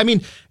 butterfly. I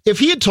mean, if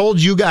he had told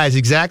you guys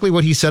exactly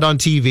what he said on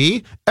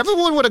TV,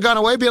 everyone would have gone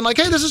away being like,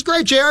 hey, this is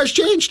great. JR's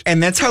changed.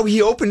 And that's how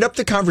he opened up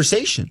the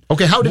conversation.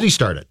 Okay, how did he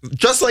start it?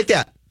 Just like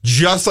that.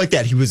 Just like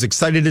that. He was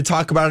excited to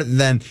talk about it. And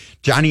then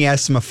Johnny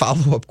asked him a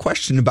follow-up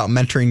question about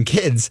mentoring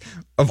kids.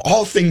 Of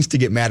all things to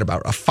get mad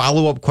about, a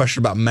follow-up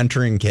question about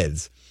mentoring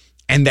kids.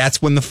 And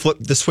that's when the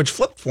switch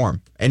flipped for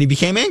him, and he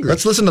became angry.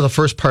 Let's listen to the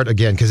first part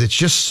again, because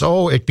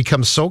it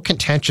becomes so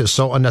contentious,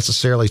 so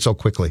unnecessarily, so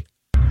quickly.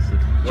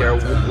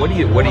 Jared, what do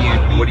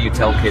you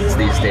tell kids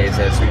these days,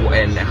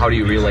 and how do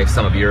you relay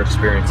some of your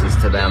experiences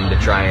to them to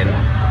try and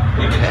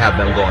have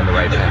them go on the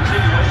right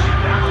path?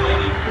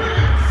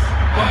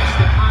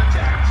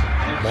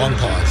 Long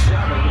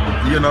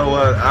pause. You know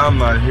what? I'm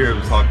not here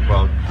to talk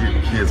about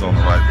getting kids on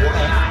the right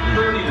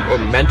path. Or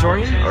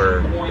mentoring,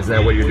 or is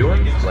that what you're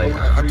doing? Like.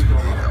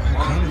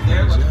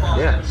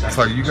 Yeah. It's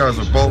like you guys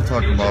are both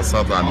talking about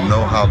something. I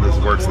know how this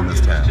works in this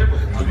town.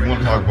 If you want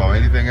to talk about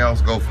anything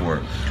else, go for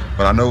it.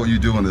 But I know what you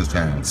do in this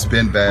town.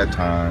 Spend bad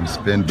times,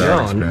 spend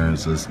bad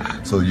experiences.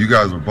 So you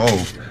guys are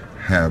both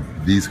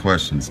have these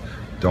questions.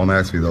 Don't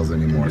ask me those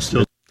anymore.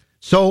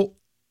 So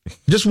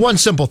just one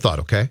simple thought,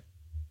 okay?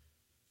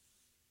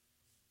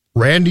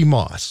 Randy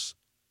Moss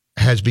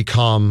has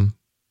become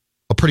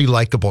a pretty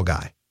likable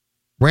guy.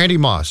 Randy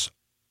Moss,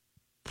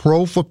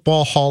 Pro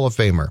Football Hall of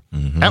Famer.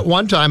 Mm-hmm. At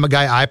one time, a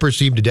guy I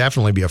perceived to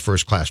definitely be a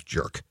first-class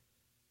jerk.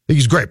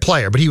 He's a great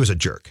player, but he was a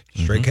jerk.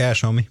 Straight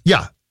cash, homie.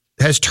 Yeah.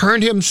 Has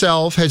turned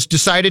himself, has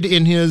decided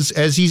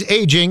as he's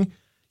aging,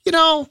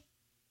 that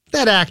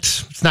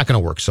act, it's not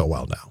going to work so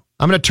well now.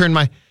 I'm going to turn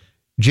my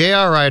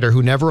J.R. Ryder,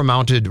 who never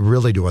amounted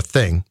really to a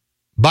thing,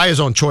 by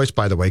his own choice,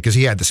 by the way, because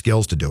he had the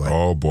skills to do it.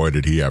 Oh, boy,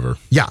 did he ever.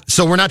 Yeah.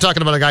 So we're not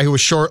talking about a guy who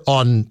was short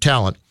on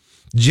talent.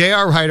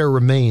 J.R. Ryder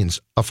remains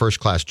a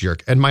first-class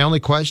jerk. And my only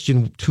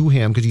question to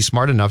him, because he's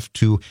smart enough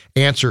to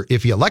answer,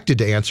 if he elected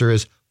to answer,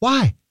 is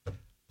why?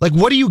 Like,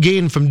 what do you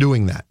gain from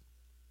doing that?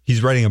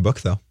 He's writing a book,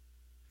 though.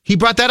 He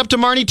brought that up to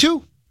Marnie,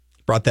 too.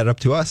 Brought that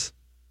up to us.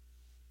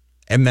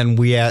 And then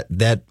we had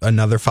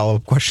another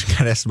follow-up question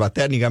got asked about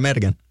that, and he got mad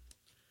again.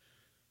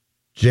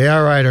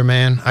 J.R. Ryder,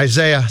 man.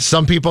 Isaiah,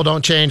 some people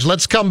don't change.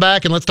 Let's come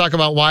back and let's talk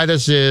about why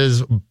this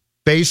is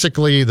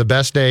basically the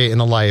best day in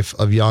the life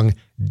of young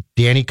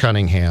Danny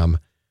Cunningham.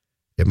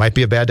 It might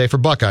be a bad day for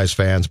Buckeyes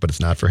fans, but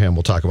it's not for him.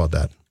 We'll talk about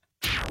that.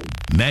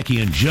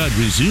 Mackey and Judd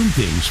resume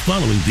things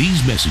following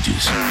these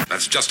messages.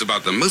 That's just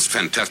about the most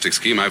fantastic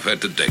scheme I've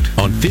heard to date.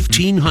 On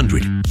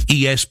 1500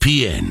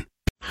 ESPN.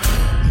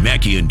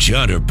 Mackey and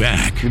Judd are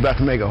back. You're about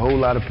to make a whole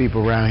lot of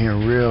people around here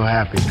real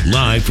happy.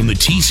 Live from the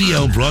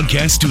TCL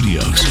Broadcast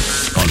Studios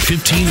on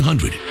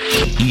 1500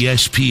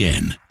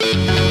 ESPN.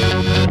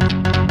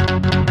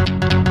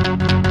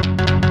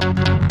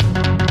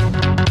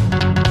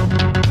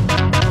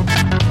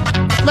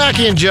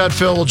 Mackey and Judd.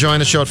 Phil will join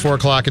the show at 4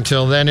 o'clock.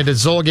 Until then, it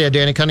is Zolga,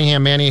 Danny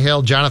Cunningham, Manny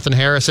Hill, Jonathan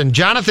Harrison.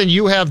 Jonathan,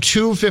 you have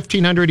 2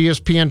 1500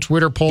 ESPN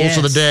Twitter polls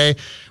of the day.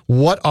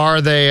 What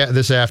are they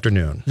this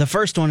afternoon? The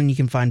first one, and you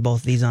can find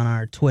both of these on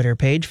our Twitter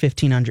page,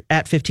 1500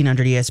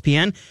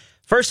 ESPN.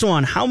 First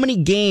one, how many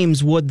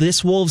games would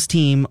this Wolves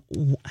team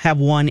have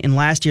won in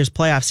last year's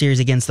playoff series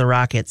against the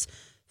Rockets?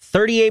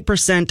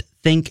 38%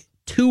 think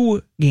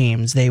 2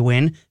 games they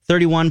win.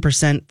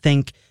 31%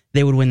 think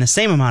they would win the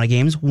same amount of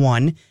games,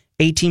 1.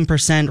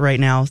 18% right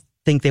now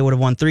think they would have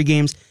won 3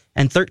 games,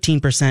 and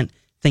 13%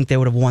 think they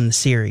would have won the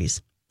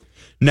series.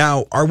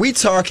 Now, are we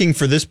talking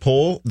for this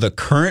poll the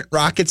current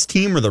Rockets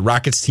team or the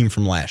Rockets team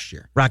from last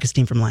year? Rockets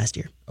team from last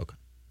year. Okay.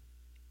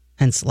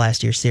 Hence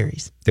last year's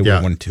series. They would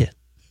have won 2. Yeah.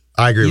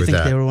 I agree with that. You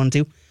think they would have won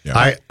 2?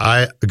 Yeah.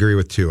 I agree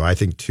with 2. I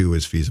think 2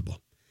 is feasible.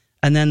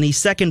 And then the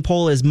second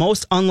poll is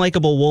most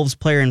unlikable Wolves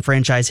player in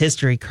franchise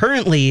history.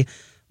 Currently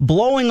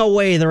blowing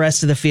away the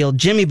rest of the field,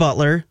 Jimmy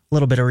Butler, a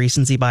little bit of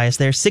recency bias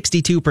there,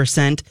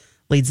 62%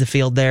 leads the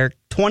field there,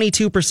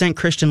 22%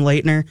 Christian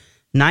Laettner,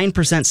 9%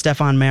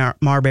 Stephon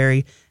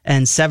Marbury,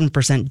 and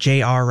 7%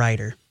 J.R.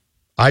 Ryder.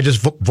 I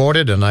just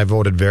voted, and I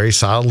voted very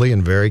solidly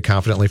and very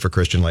confidently for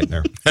Christian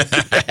Laettner.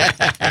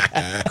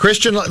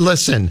 Christian,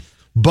 listen,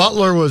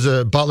 Butler's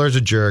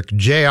a jerk.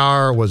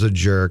 J.R. was a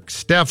jerk.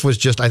 Steph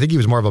was I think he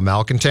was more of a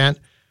malcontent,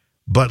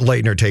 but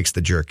Laettner takes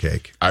the jerk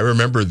cake. I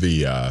remember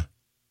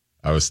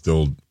I was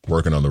still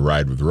working on the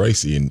ride with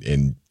Royce,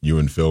 and you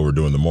and Phil were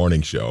doing the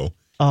morning show.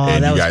 Oh,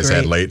 and that you guys was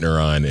great. had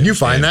Laettner on. You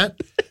find that?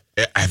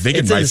 I think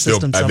it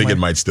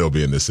might still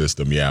be in the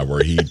system. Yeah,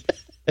 where he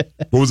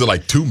what was it,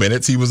 like 2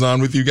 minutes he was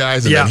on with you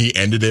guys? And then he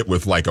ended it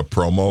with like a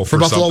promo for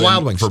Buffalo something,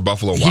 Wild Wings. For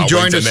Buffalo Wild he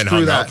joined Wings us and then through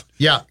hung that. up.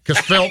 Yeah, because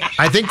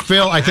I think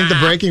the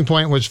breaking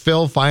point was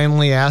Phil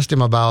finally asked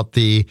him about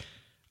the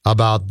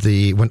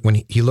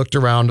when he looked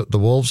around the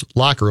Wolves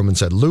locker room and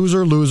said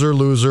loser, loser,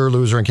 loser,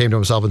 loser, and came to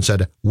himself and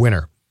said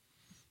winner.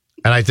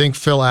 And I think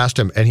Phil asked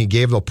him, and he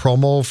gave the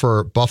promo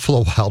for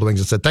Buffalo Wild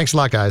Wings and said, thanks a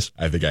lot, guys.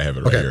 I think I have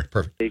it right here.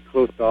 Perfect. Stay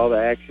close to all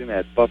the action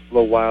at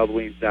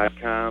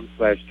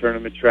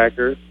BuffaloWildWings.com/tournament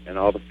tracker, and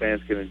all the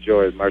fans can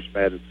enjoy March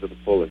Madness to the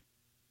fullest.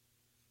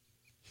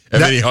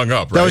 And then he hung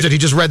up, right? That was it. He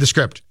just read the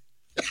script.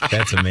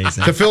 That's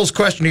amazing. To Phil's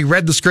question, he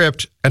read the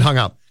script and hung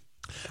up.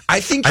 I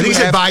think he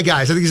said bye,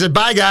 guys. I think he said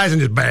bye, guys, and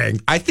just bang.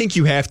 I think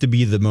you have to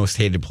be the most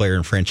hated player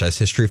in franchise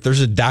history. If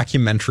there's a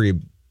documentary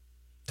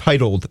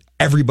titled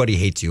Everybody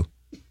Hates You.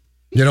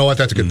 You know what?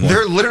 That's a good point.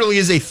 There literally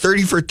is a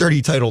 30 for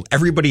 30 titled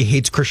Everybody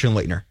Hates Christian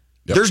Laettner.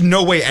 Yep. There's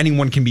no way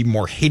anyone can be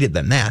more hated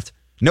than that.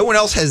 No one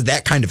else has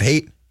that kind of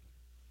hate.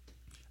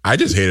 I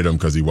just hated him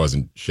because he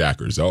wasn't Shaq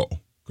or Zoe.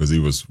 Because he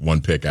was one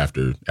pick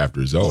after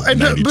Zoe in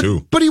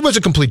 92. But he was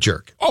a complete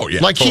jerk. Oh,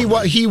 yeah. Like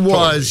totally. he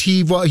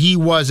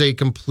was a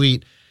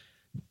complete...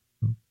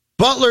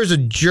 Butler's a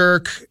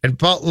jerk, and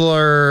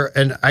Butler,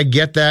 and I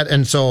get that,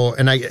 and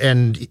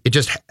it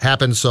just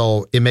happens,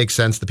 so it makes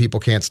sense that people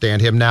can't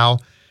stand him now.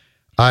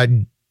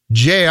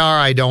 JR,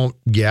 I don't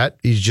get.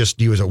 He's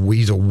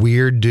a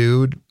weird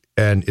dude,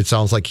 and it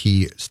sounds like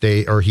he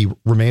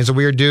remains a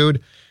weird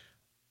dude.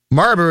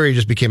 Marbury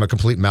just became a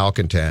complete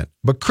malcontent.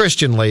 But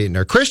Christian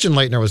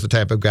Laettner was the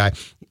type of guy.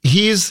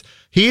 He's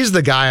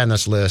the guy on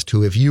this list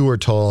who, if you were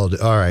told,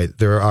 all right,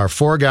 there are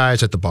 4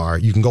 guys at the bar,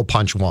 you can go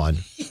punch one.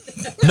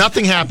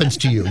 Nothing happens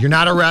to you. You're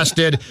not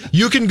arrested.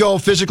 You can go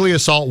physically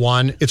assault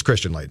one. It's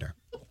Christian Laettner.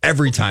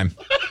 Every time.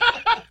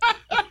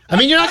 I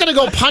mean, you're not going to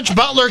go punch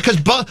Butler because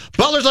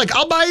Butler's like,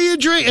 I'll buy you a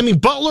drink. I mean,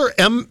 Butler's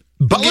a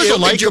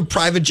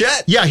private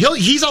jet. Yeah,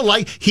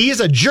 he is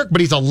a jerk,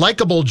 but he's a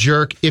likable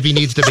jerk if he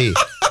needs to be.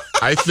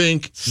 I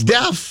think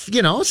Steph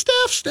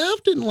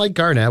didn't like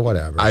Garnett,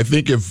 whatever. I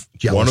think if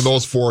one of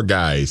those 4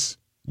 guys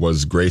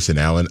was Grayson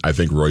Allen, I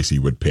think Royce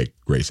would pick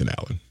Grayson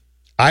Allen.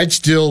 I'd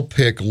still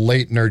pick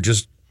Laettner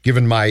just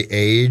given my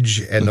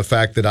age and the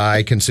fact that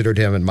I considered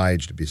him at my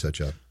age to be such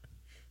a...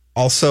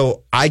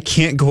 Also, I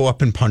can't go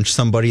up and punch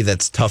somebody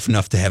that's tough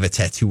enough to have a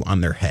tattoo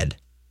on their head.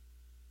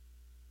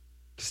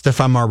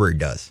 Stephon Marbury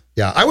does.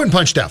 Yeah, I wouldn't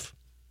punch Steph.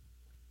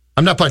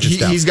 I'm not punching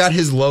Steph. He's got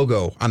his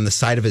logo on the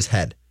side of his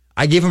head.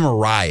 I gave him a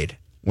ride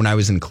when I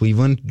was in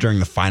Cleveland during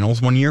the finals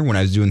one year when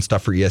I was doing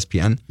stuff for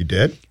ESPN. You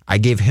did? I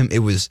gave him,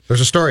 there's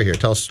a story here.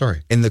 Tell us a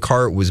story. In the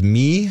car, it was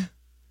me,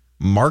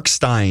 Mark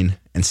Stein,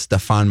 and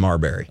Stephon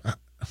Marbury.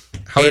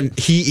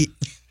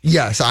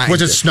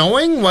 Was it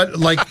snowing? What,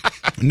 like?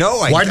 No.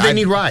 Why did they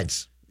need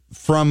rides?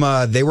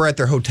 They were at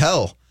their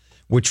hotel,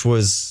 which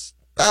was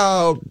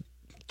about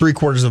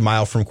 3/4 of a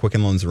mile from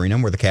Quicken Loans Arena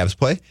where the Cavs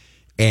play.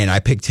 And I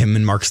picked him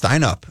and Mark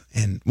Stein up.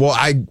 And,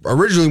 I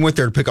originally went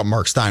there to pick up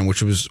Mark Stein,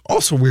 which was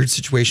also a weird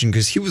situation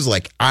because he was,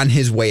 like, on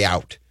his way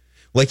out.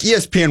 Like,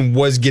 ESPN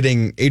was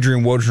getting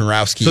Adrian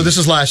Wojnarowski. So this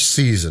is last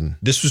season?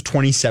 This was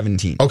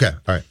 2017. Okay, all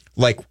right.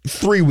 Like,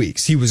 3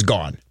 weeks, he was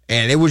gone.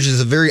 And it was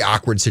just a very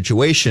awkward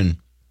situation.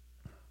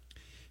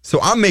 So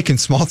I'm making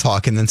small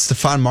talk, and then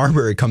Stephon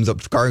Marbury comes up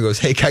to the car and goes,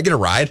 hey, can I get a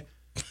ride?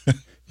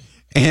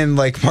 And,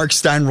 like, Mark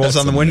Stein rolls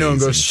on the window and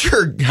goes,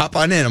 sure, hop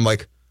on in. I'm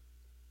like,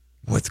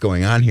 what's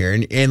going on here?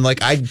 And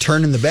like, I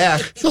turn in the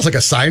back. Sounds like a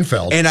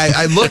Seinfeld. And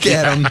I look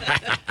at him,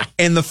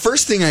 and the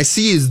first thing I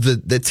see is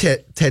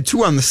the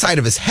tattoo on the side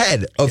of his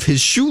head of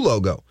his shoe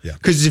logo. Yeah.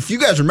 Because if you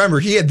guys remember,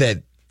 he had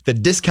the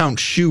discount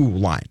shoe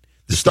line.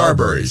 The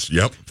Starburys.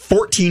 Yep.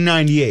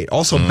 $14.98.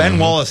 Also, Ben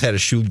Wallace had a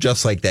shoe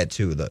just like that,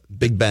 too. The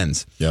Big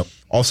Ben's. Yep.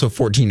 Also,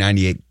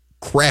 $14.98.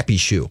 Crappy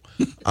shoe.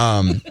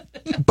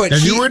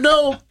 But you would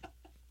know.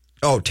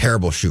 Oh,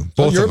 terrible shoe.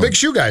 Both you're a big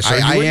shoe guy, so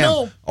you would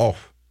know. Oh,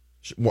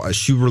 a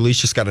shoe release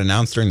just got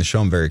announced during the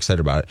show. I'm very excited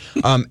about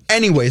it.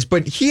 Anyways,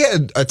 but he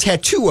had a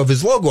tattoo of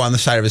his logo on the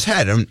side of his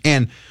head.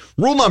 And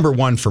rule number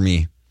 1 for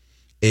me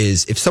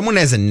is if someone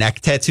has a neck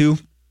tattoo,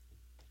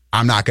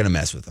 I'm not going to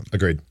mess with them.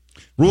 Agreed.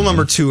 Rule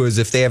number 2 is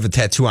if they have a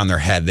tattoo on their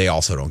head, they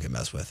also don't get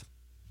messed with.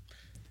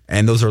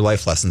 And those are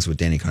life lessons with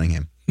Danny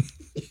Cunningham.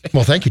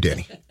 Well, thank you,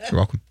 Danny. You're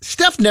welcome.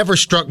 Steph never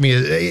struck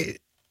me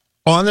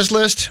on this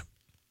list.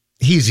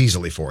 He's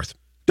easily 4th.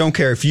 Don't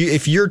care.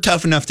 If you're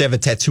tough enough to have a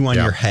tattoo on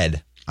your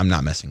head, I'm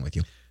not messing with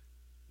you.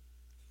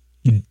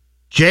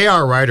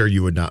 J.R. Ryder,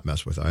 you would not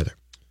mess with either.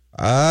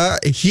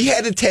 He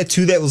had a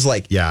tattoo that was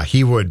like,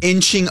 he would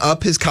inching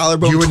up his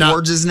collarbone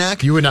towards his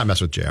neck. You would not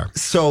mess with J.R.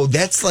 So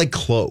that's like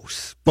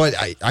close, but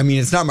I mean,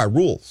 it's not my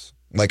rules.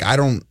 Like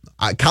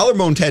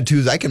collarbone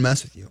tattoos, I can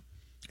mess with you.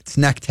 It's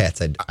neck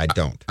tats, I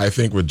don't. I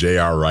think with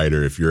J.R.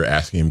 Ryder, if you're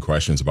asking him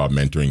questions about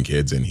mentoring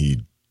kids and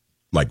he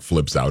like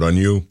flips out on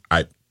you,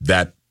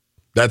 that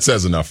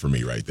says enough for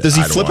me right there. Does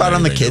he flip out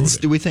on the kids?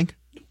 Do we think?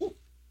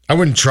 I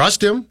wouldn't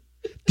trust him.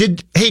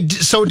 Did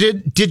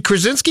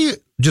Krasinski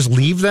just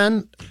leave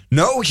then?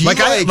 No, I would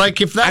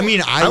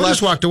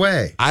just walked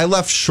away. I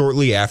left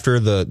shortly after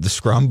the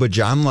scrum, but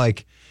John,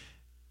 like,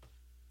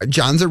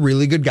 John's a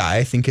really good guy,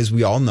 I think, as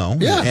we all know.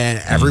 Yeah.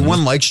 And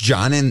everyone likes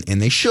John, and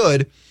they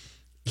should.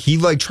 He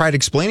tried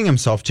explaining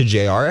himself to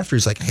JR after.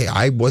 He's like, hey,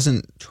 I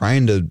wasn't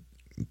trying to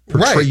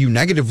portray you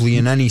negatively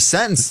in any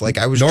sense. Like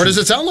I was. Nor does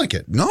it sound like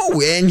it. No,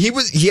 and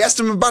he asked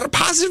him about a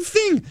positive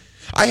thing.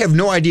 I have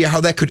no idea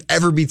how that could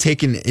ever be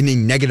taken in a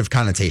negative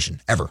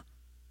connotation, ever.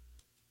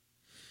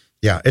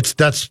 Yeah,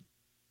 that's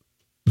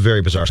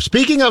very bizarre.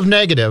 Speaking of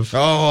negative.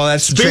 Oh,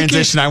 that's the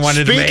transition I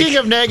wanted to make. Speaking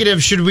of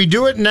negative, should we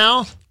do it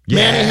now,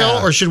 Manny Hill,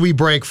 or should we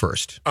break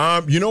first?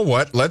 You know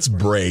what? Let's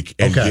break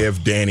and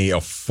give Danny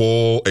a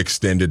full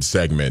extended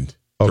segment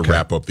to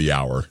wrap up the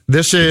hour.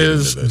 This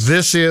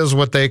is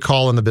what they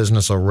call in the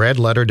business a red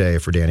letter day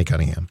for Danny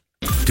Cunningham.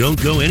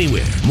 Don't go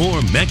anywhere.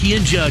 More Mackey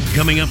and Judd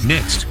coming up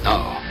next.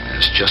 Oh,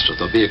 that's just what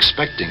they'll be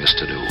expecting us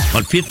to do.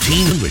 On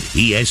 1500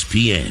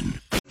 ESPN.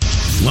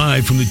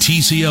 Live from the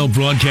TCL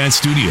broadcast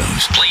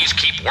studios. Please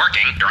keep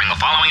working during the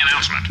following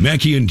announcement.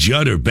 Mackey and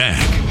Judd are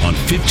back on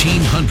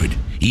 1500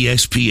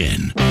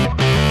 ESPN.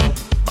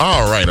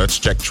 All right, let's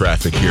check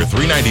traffic here.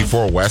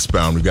 394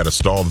 westbound, we've got a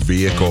stalled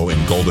vehicle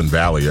in Golden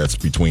Valley. That's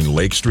between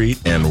Lake Street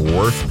and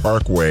Worth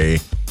Parkway.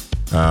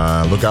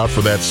 Look out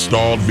for that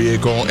stalled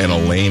vehicle, and a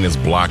lane is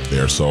blocked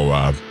there.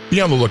 So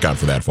be on the lookout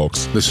for that,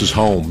 folks. This is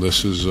home.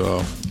 This is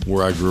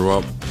where I grew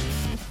up.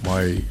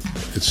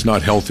 It's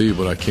not healthy,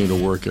 but I came to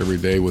work every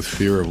day with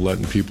fear of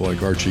letting people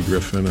like Archie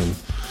Griffin and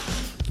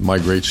my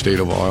great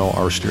state of Ohio,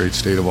 our great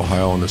state of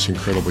Ohio, and this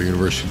incredible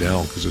university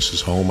down, because this is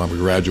home. I'm a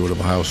graduate of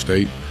Ohio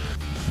State.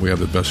 We have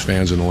the best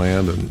fans in the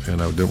land,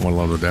 and I didn't want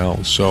to let them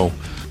down. So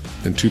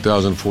in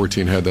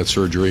 2014, had that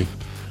surgery,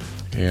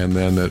 and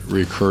then it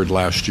recurred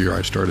last year.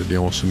 I started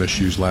dealing with some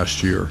issues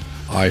last year.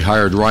 I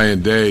hired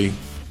Ryan Day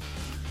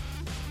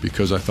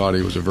because I thought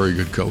he was a very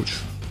good coach.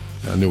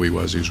 I knew he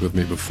was. He was with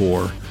me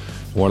before.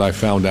 When I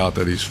found out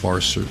that he's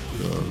far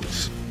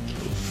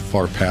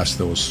past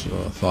those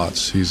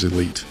thoughts, he's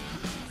elite.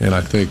 And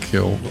I think,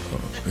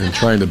 in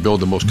trying to build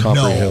the most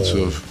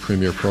comprehensive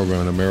premier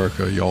program in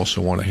America, you also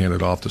want to hand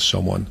it off to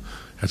someone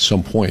at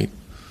some point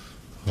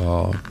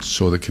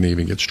so that can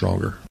even get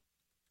stronger.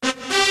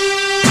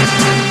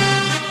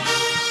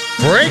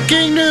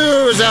 Breaking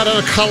news out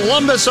of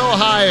Columbus,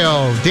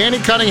 Ohio. Danny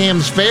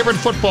Cunningham's favorite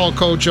football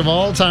coach of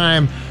all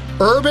time,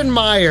 Urban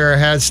Meyer,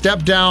 has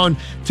stepped down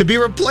to be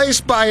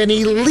replaced by an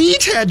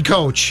elite head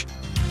coach.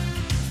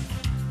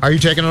 Are you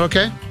taking it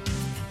okay?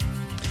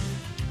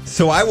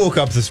 So I woke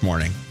up this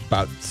morning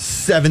about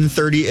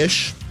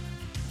 7:30-ish,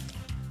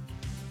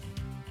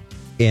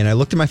 and I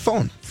looked at my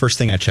phone. First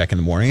thing I check in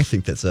the morning. I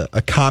think that's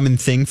a common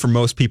thing for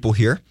most people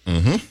here.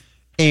 Mm-hmm.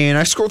 And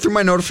I scrolled through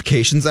my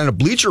notifications, and a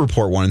Bleacher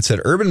Report one and said,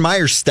 Urban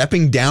Meyer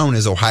stepping down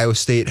as Ohio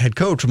State head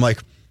coach. I'm like,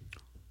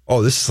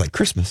 oh, this is like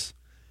Christmas.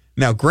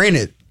 Now,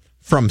 granted,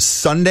 from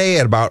Sunday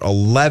at about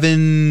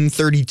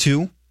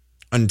 11:32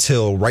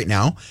 until right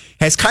now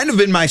has kind of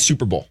been my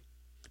Super Bowl,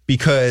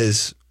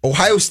 because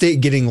Ohio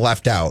State getting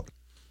left out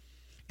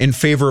in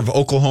favor of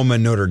Oklahoma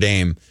and Notre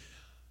Dame,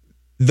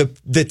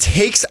 the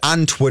takes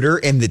on Twitter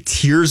and the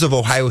tears of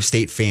Ohio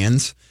State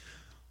fans,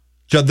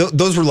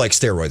 those were like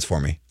steroids for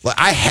me. Like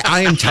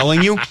I am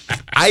telling you,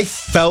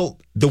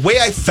 the way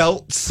I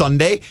felt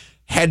Sunday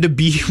had to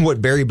be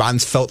what Barry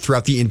Bonds felt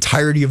throughout the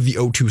entirety of the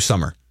 2002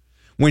 summer.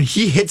 When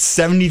he hit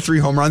 73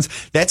 home runs,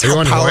 that's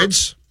how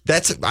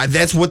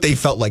that's what they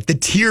felt like. The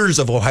tears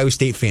of Ohio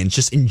State fans,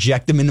 just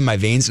inject them into my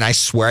veins, and I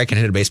swear I can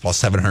hit a baseball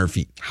 700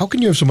 feet. How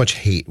can you have so much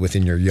hate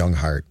within your young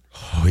heart?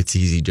 Oh, it's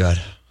easy,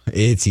 Judd.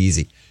 It's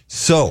easy.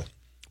 So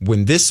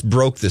when this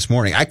broke this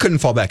morning, I couldn't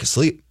fall back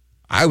asleep.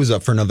 I was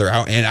up for another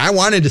hour, and I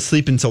wanted to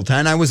sleep until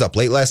 10. I was up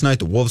late last night.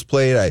 The Wolves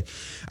played. I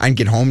didn't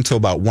get home till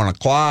about 1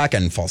 o'clock. I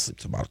didn't fall asleep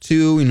till about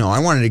 2. I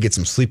wanted to get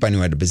some sleep. I knew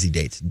I had a busy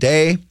day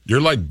today.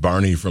 You're like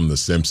Barney from The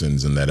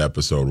Simpsons in that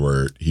episode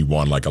where he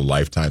won like a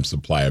lifetime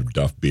supply of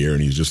Duff beer,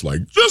 and he's just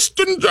like, just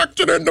inject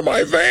it into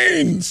my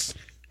veins.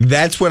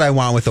 That's what I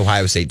want with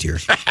Ohio State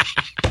tears.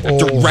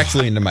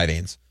 Directly into my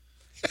veins.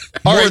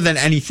 More than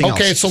anything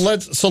else. Okay, so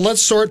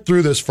let's sort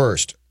through this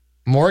first.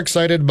 More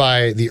excited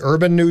by the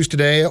Urban news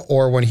today,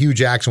 or when Hugh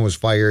Jackson was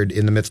fired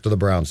in the midst of the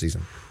Brown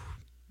season?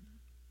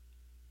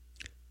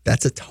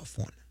 That's a tough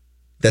one.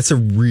 That's a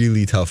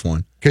really tough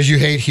one. Because you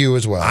hate Hugh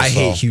as well. I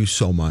hate Hugh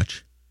so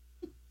much.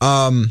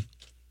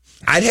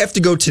 I'd have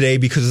to go today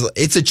because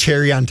it's a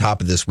cherry on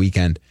top of this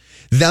weekend.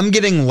 Them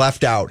getting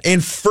left out,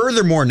 and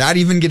furthermore, not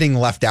even getting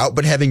left out,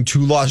 but having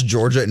 2-loss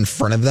Georgia in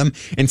front of them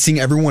and seeing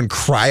everyone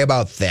cry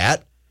about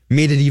that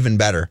made it even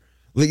better.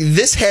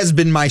 This has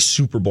been my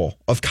Super Bowl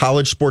of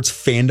college sports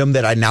fandom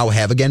that I now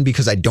have again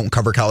because I don't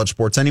cover college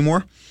sports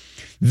anymore.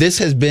 This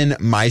has been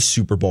my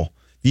Super Bowl.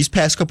 These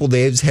past couple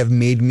days have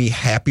made me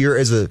happier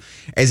as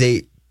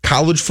a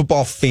college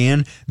football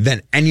fan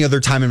than any other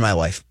time in my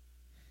life.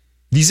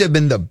 These have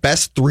been the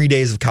best 3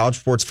 days of college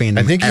sports fandom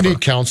I think you ever. need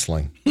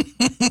counseling.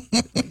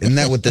 Isn't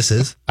that what this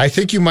is? I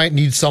think you might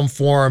need some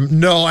form.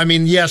 No, I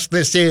mean, yes,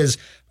 this is.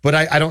 But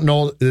I don't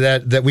know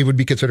that we would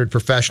be considered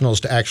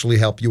professionals to actually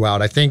help you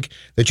out. I think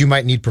that you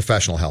might need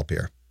professional help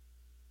here.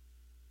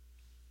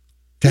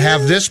 To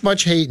have this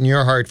much hate in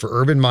your heart for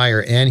Urban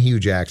Meyer and Hugh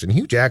Jackson.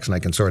 Hugh Jackson I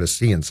can sort of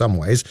see in some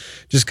ways.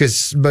 Just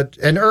because,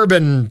 and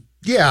Urban,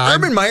 yeah.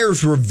 Urban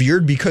Meyer's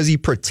revered because he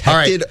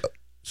protected. All right.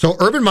 So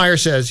Urban Meyer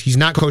says he's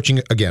not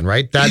coaching again,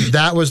 right?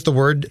 That was the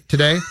word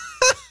today.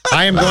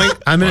 I'm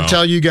going to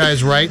tell you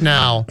guys right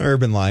now.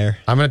 Urban liar.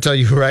 I'm going to tell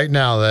you right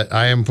now that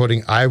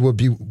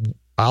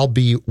I'll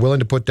be willing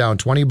to put down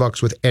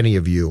 $20 with any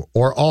of you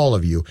or all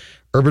of you.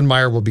 Urban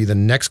Meyer will be the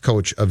next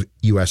coach of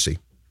USC.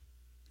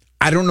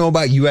 I don't know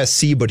about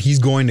USC, but he's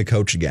going to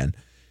coach again.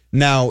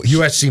 Now,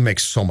 USC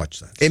makes so much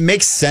sense. It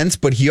makes sense,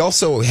 but he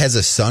also has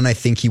a son I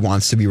think he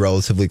wants to be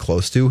relatively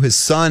close to. His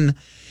son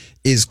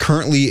is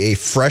currently a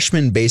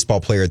freshman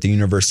baseball player at the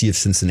University of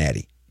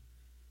Cincinnati.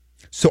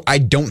 So I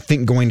don't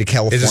think going to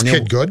California. Is this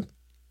kid good?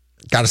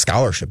 Got a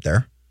scholarship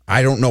there.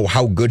 I don't know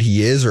how good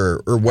he is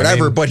or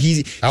whatever, but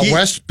out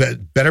west,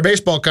 better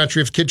baseball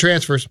country if kid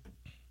transfers.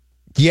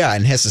 Yeah,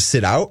 and has to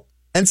sit out.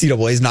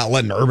 NCAA is not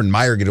letting Urban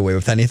Meyer get away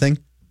with anything.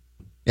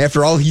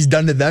 After all he's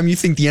done to them, you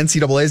think the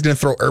NCAA is going to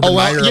throw Urban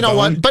Meyer? You know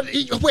what? But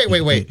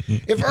wait.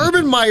 If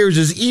Urban Meyer's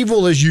as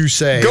evil as you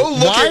say, go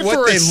look at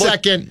what they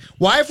second.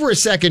 Why for a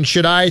second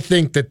should I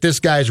think that this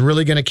guy's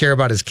really going to care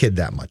about his kid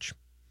that much?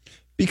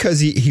 Because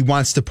he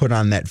wants to put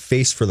on that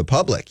face for the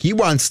public. He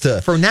wants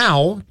to for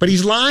now, but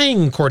he's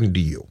lying according to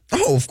you.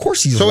 Oh, of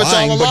course he's lying. So it's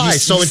all a lie.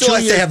 So he still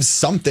has to have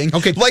something.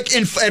 Okay, like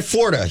at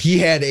Florida, he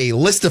had a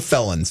list of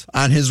felons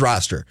on his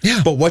roster.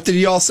 Yeah, but what did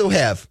he also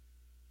have?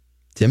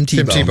 Tim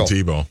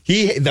Tebow.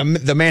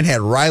 The man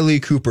had Riley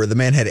Cooper. The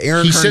man had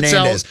Aaron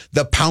Hernandez,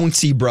 the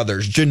Pouncey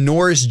brothers,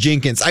 Janoris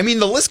Jenkins. I mean,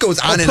 the list goes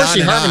on and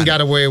Percy on. Harvin got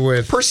away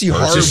with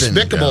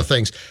despicable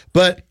things.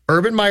 But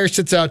Urban Meyer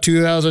sits out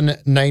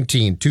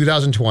 2019,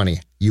 2020,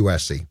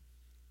 USC.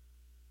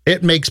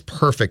 It makes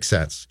perfect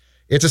sense.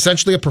 It's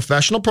essentially a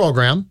professional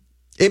program.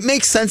 It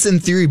makes sense in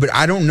theory, but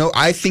I don't know.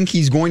 I think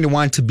he's going to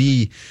want to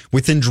be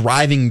within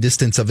driving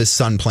distance of his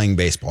son playing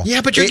baseball.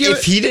 Yeah, but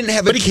if he didn't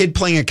have a kid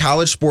playing a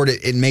college sport,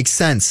 it makes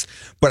sense.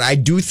 But I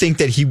do think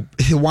that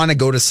he'll want to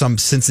go to some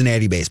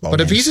Cincinnati baseball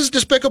games. If he's as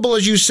despicable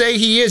as you say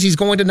he is, he's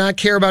going to not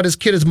care about his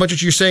kid as much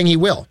as you're saying he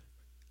will.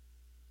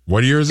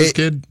 What year is his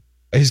kid?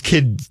 His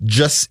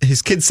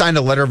kid signed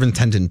a letter of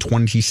intent in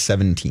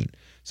 2017.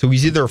 So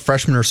he's either a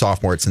freshman or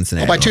sophomore at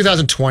Cincinnati. Well, by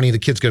 2020, the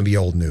kid's going to be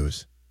old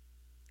news.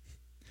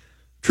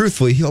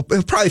 Truthfully, he'll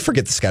probably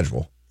forget the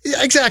schedule.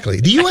 Yeah,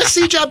 exactly. The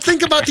USC job,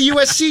 think about the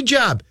USC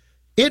job.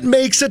 It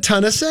makes a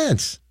ton of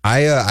sense.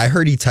 I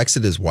heard he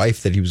texted his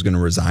wife that he was going to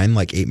resign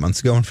like 8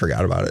 months ago and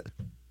forgot about it.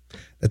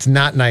 That's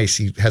not nice.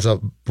 He has a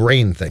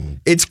brain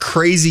thing. It's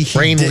crazy.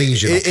 Brain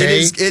lesion,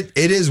 okay? It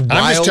is wild.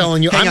 I'm just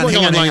telling you. Hang I'm on,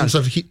 going hang on.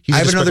 So he's I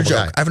have another joke.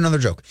 guy. I have another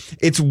joke.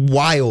 It's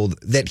wild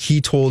that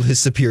he told his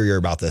superior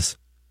about this.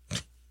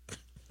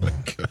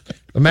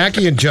 The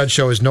Mackey and Judd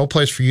show is no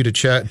place for you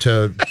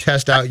to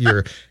test out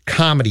your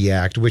comedy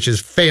act, which is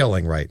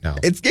failing right now.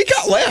 It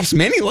got laughs.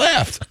 Manny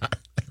laughed.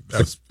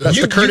 That's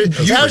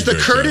the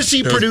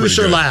courtesy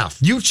producer laugh.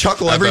 You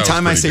chuckle every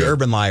time I say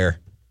Urban Liar.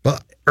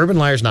 Well, Urban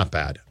Liar's not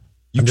bad.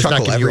 You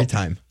chuckle every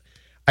time.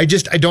 I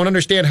don't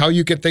understand how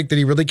you could think that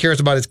he really cares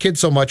about his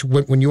kids so much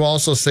when you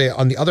also say,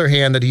 on the other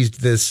hand, that he's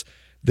this.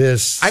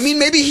 I mean,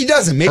 maybe he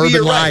doesn't. Maybe Urban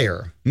you're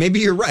liar. Right. Maybe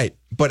you're right.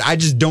 But I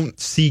just don't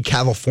see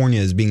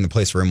California as being the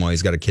place for him while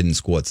he's got a kid in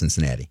school at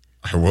Cincinnati.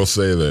 I will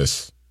say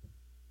this.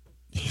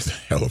 He's a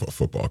hell of a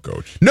football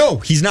coach. No,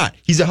 he's not.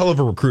 He's a hell of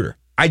a recruiter.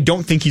 I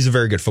don't think he's a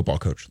very good football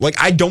coach.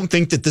 I don't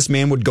think that this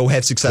man would go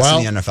have success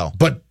in the NFL.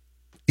 But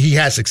he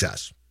has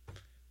success.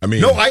 I mean,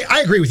 no,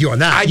 I agree with you on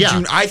that.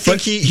 I think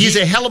he's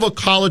a hell of a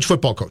college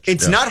football coach.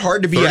 It's not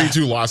hard to be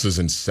 32 losses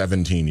in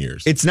 17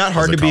 years. It's not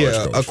hard to be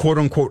a quote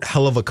unquote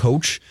hell of a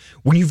coach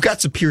when you've got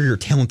superior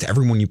talent to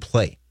everyone you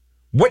play.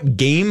 What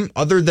game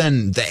other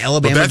than the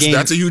Alabama game?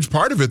 That's a huge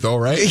part of it, though,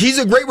 right? He's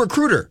a great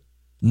recruiter.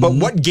 But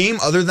what game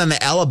other than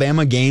the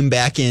Alabama game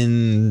back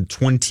in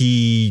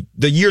the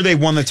year they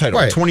won the title,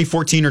 right.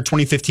 2014 or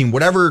 2015,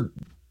 whatever,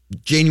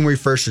 January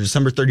 1st or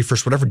December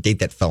 31st, whatever date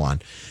that fell on.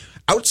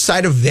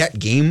 Outside of that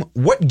game,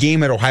 what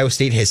game at Ohio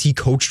State has he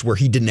coached where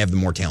he didn't have the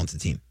more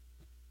talented team?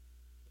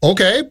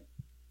 Okay,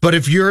 but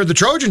if you're the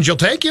Trojans, you'll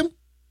take him.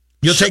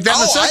 You'll take that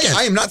in a second.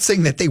 I am not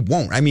saying that they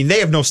won't. I mean, they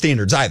have no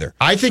standards either.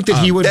 I think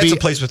that he would that's be a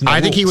place with no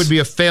rules. think he would be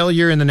a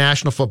failure in the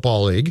National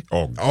Football League.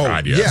 Oh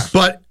God, yes.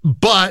 Yeah.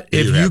 But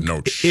if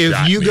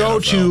you go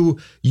to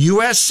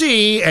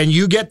USC and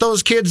you get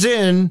those kids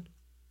in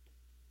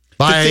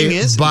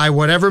by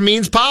whatever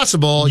means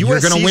possible, you're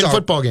going to win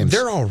football games.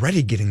 They're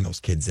already getting those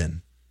kids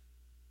in.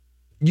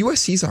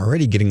 USC's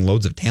already getting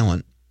loads of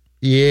talent.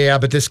 Yeah,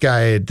 but this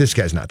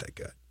guy's not that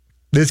good.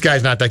 This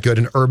guy's not that good,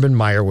 and Urban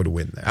Meyer would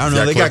win that. I don't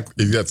know. They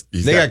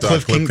got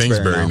Cliff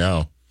Kingsbury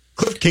now.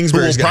 Cliff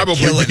Kingsbury's got to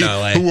kill it in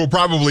LA. Who will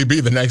probably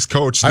be the next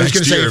coach. I was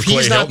going to say, if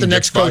he's not the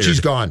next coach, he's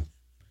gone.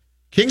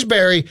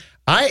 Kingsbury,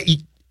 I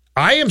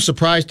am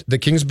surprised that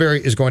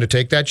Kingsbury is going to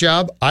take that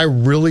job. I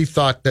really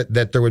thought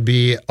that there would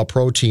be a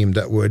pro team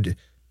that would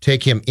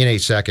take him in a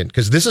second,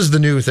 because this is the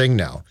new thing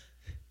now.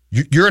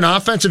 You're an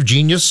offensive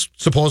genius,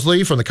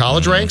 supposedly, from the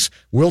college ranks.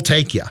 We'll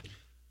take you.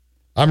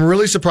 I'm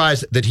really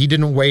surprised that he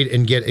didn't wait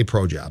and get a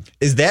pro job.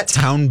 Is that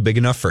town big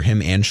enough for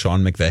him and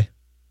Sean McVay?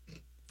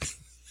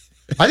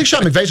 I think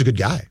Sean McVay's a good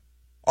guy.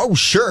 Oh,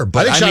 sure.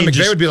 But I think Sean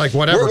McVay would be like,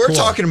 whatever. We're cool.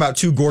 talking about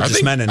two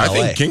gorgeous men in LA. I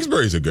think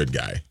Kingsbury's a good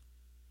guy.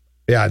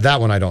 Yeah,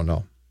 that one I don't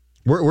know.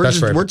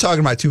 We're talking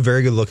about two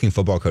very good looking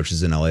football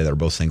coaches in LA that are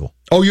both single.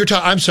 Oh,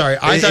 I'm sorry.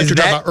 I thought you were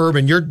talking about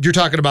Urban. You're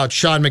talking about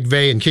Sean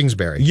McVay and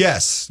Kingsbury.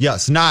 Yes.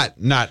 Not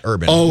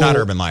Urban. Oh, not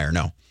Urban Meyer,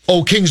 no.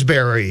 Oh,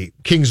 Kingsbury.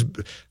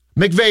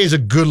 McVay is a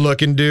good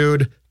looking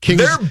dude.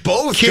 They're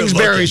both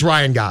Kingsbury's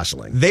Ryan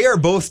Gosling. They are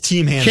both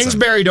team handsome.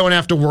 Kingsbury don't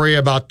have to worry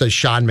about the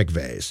Sean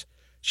McVays.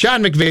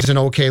 Sean McVay's an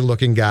okay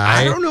looking guy.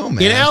 I don't know,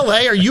 man. In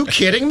LA, are you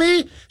kidding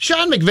me?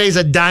 Sean McVay's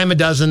a dime a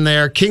dozen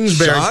there.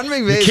 Kingsbury's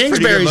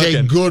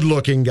a good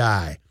looking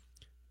guy.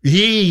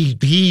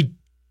 He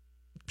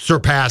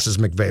surpasses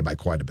McVay by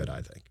quite a bit,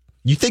 I think.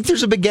 You think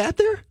there's a big gap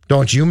there?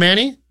 Don't you,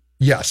 Manny?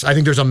 Yes, I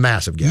think there's a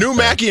massive gap. New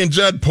Mackey and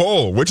Judd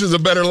Pohl, which is a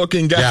better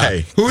looking guy?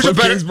 Yeah. Who's a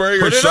better Kingsbury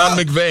or Sean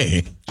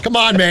McVay? Come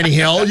on, Manny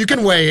Hill, you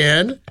can weigh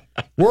in.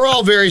 We're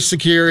all very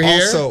secure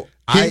here. Also,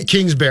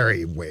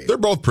 Kingsbury, wait. They're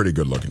both pretty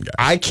good looking guys.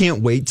 I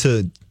can't wait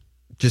to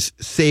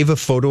just save a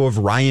photo of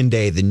Ryan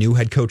Day, the new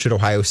head coach at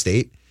Ohio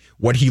State,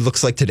 what he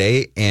looks like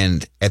today,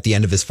 and at the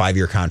end of his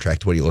 5-year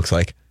contract, what he looks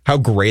like. How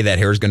gray that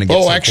hair is going to get.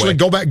 Oh, actually,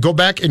 go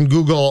back and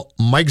Google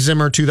Mike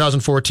Zimmer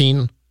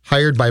 2014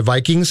 hired by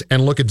Vikings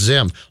and look at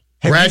Zim.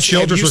 Brad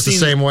Childress was the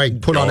same way,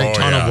 put on a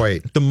ton of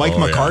weight. The Mike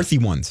McCarthy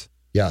ones.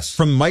 Yes.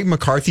 From Mike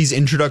McCarthy's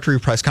introductory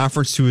press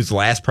conference to his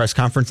last press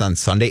conference on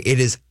Sunday, it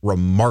is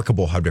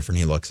remarkable how different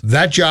he looks.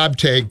 That job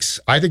takes,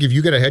 I think if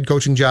you get a head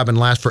coaching job and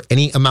last for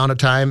any amount of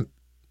time,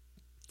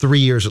 3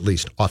 years at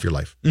least off your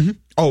life. Mm-hmm.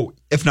 Oh,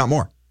 if not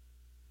more.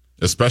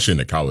 Especially in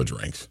the college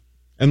ranks.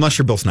 Unless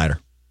you're Bill Snyder.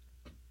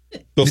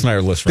 Bill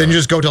Snyder lists Then you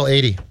just go till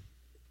 80.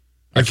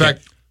 In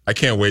fact, I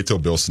can't wait till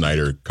Bill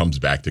Snyder comes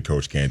back to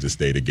coach Kansas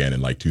State again in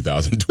like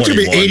 2021. It's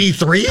going to be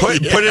 83? Put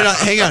it on,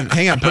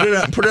 hang on.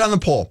 Put it on the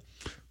poll.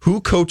 Who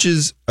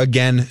coaches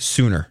again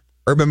sooner?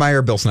 Urban Meyer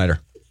or Bill Snyder?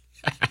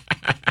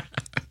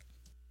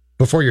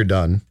 Before you're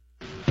done.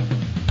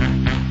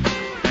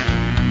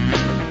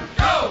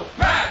 Go,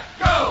 Pat,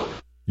 go!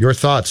 Your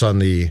thoughts on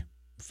the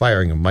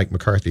firing of Mike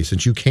McCarthy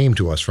since you came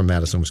to us from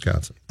Madison,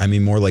 Wisconsin? I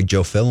mean, more like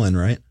Joe Philin,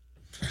 right?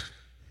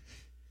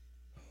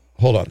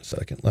 Hold on a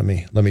second. Let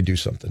me do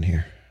something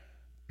here.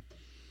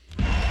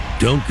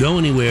 Don't go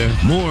anywhere.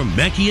 More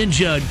Mackey and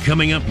Judd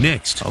coming up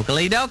next.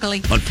 Oakley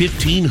dokley. On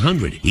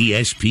 1500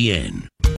 ESPN.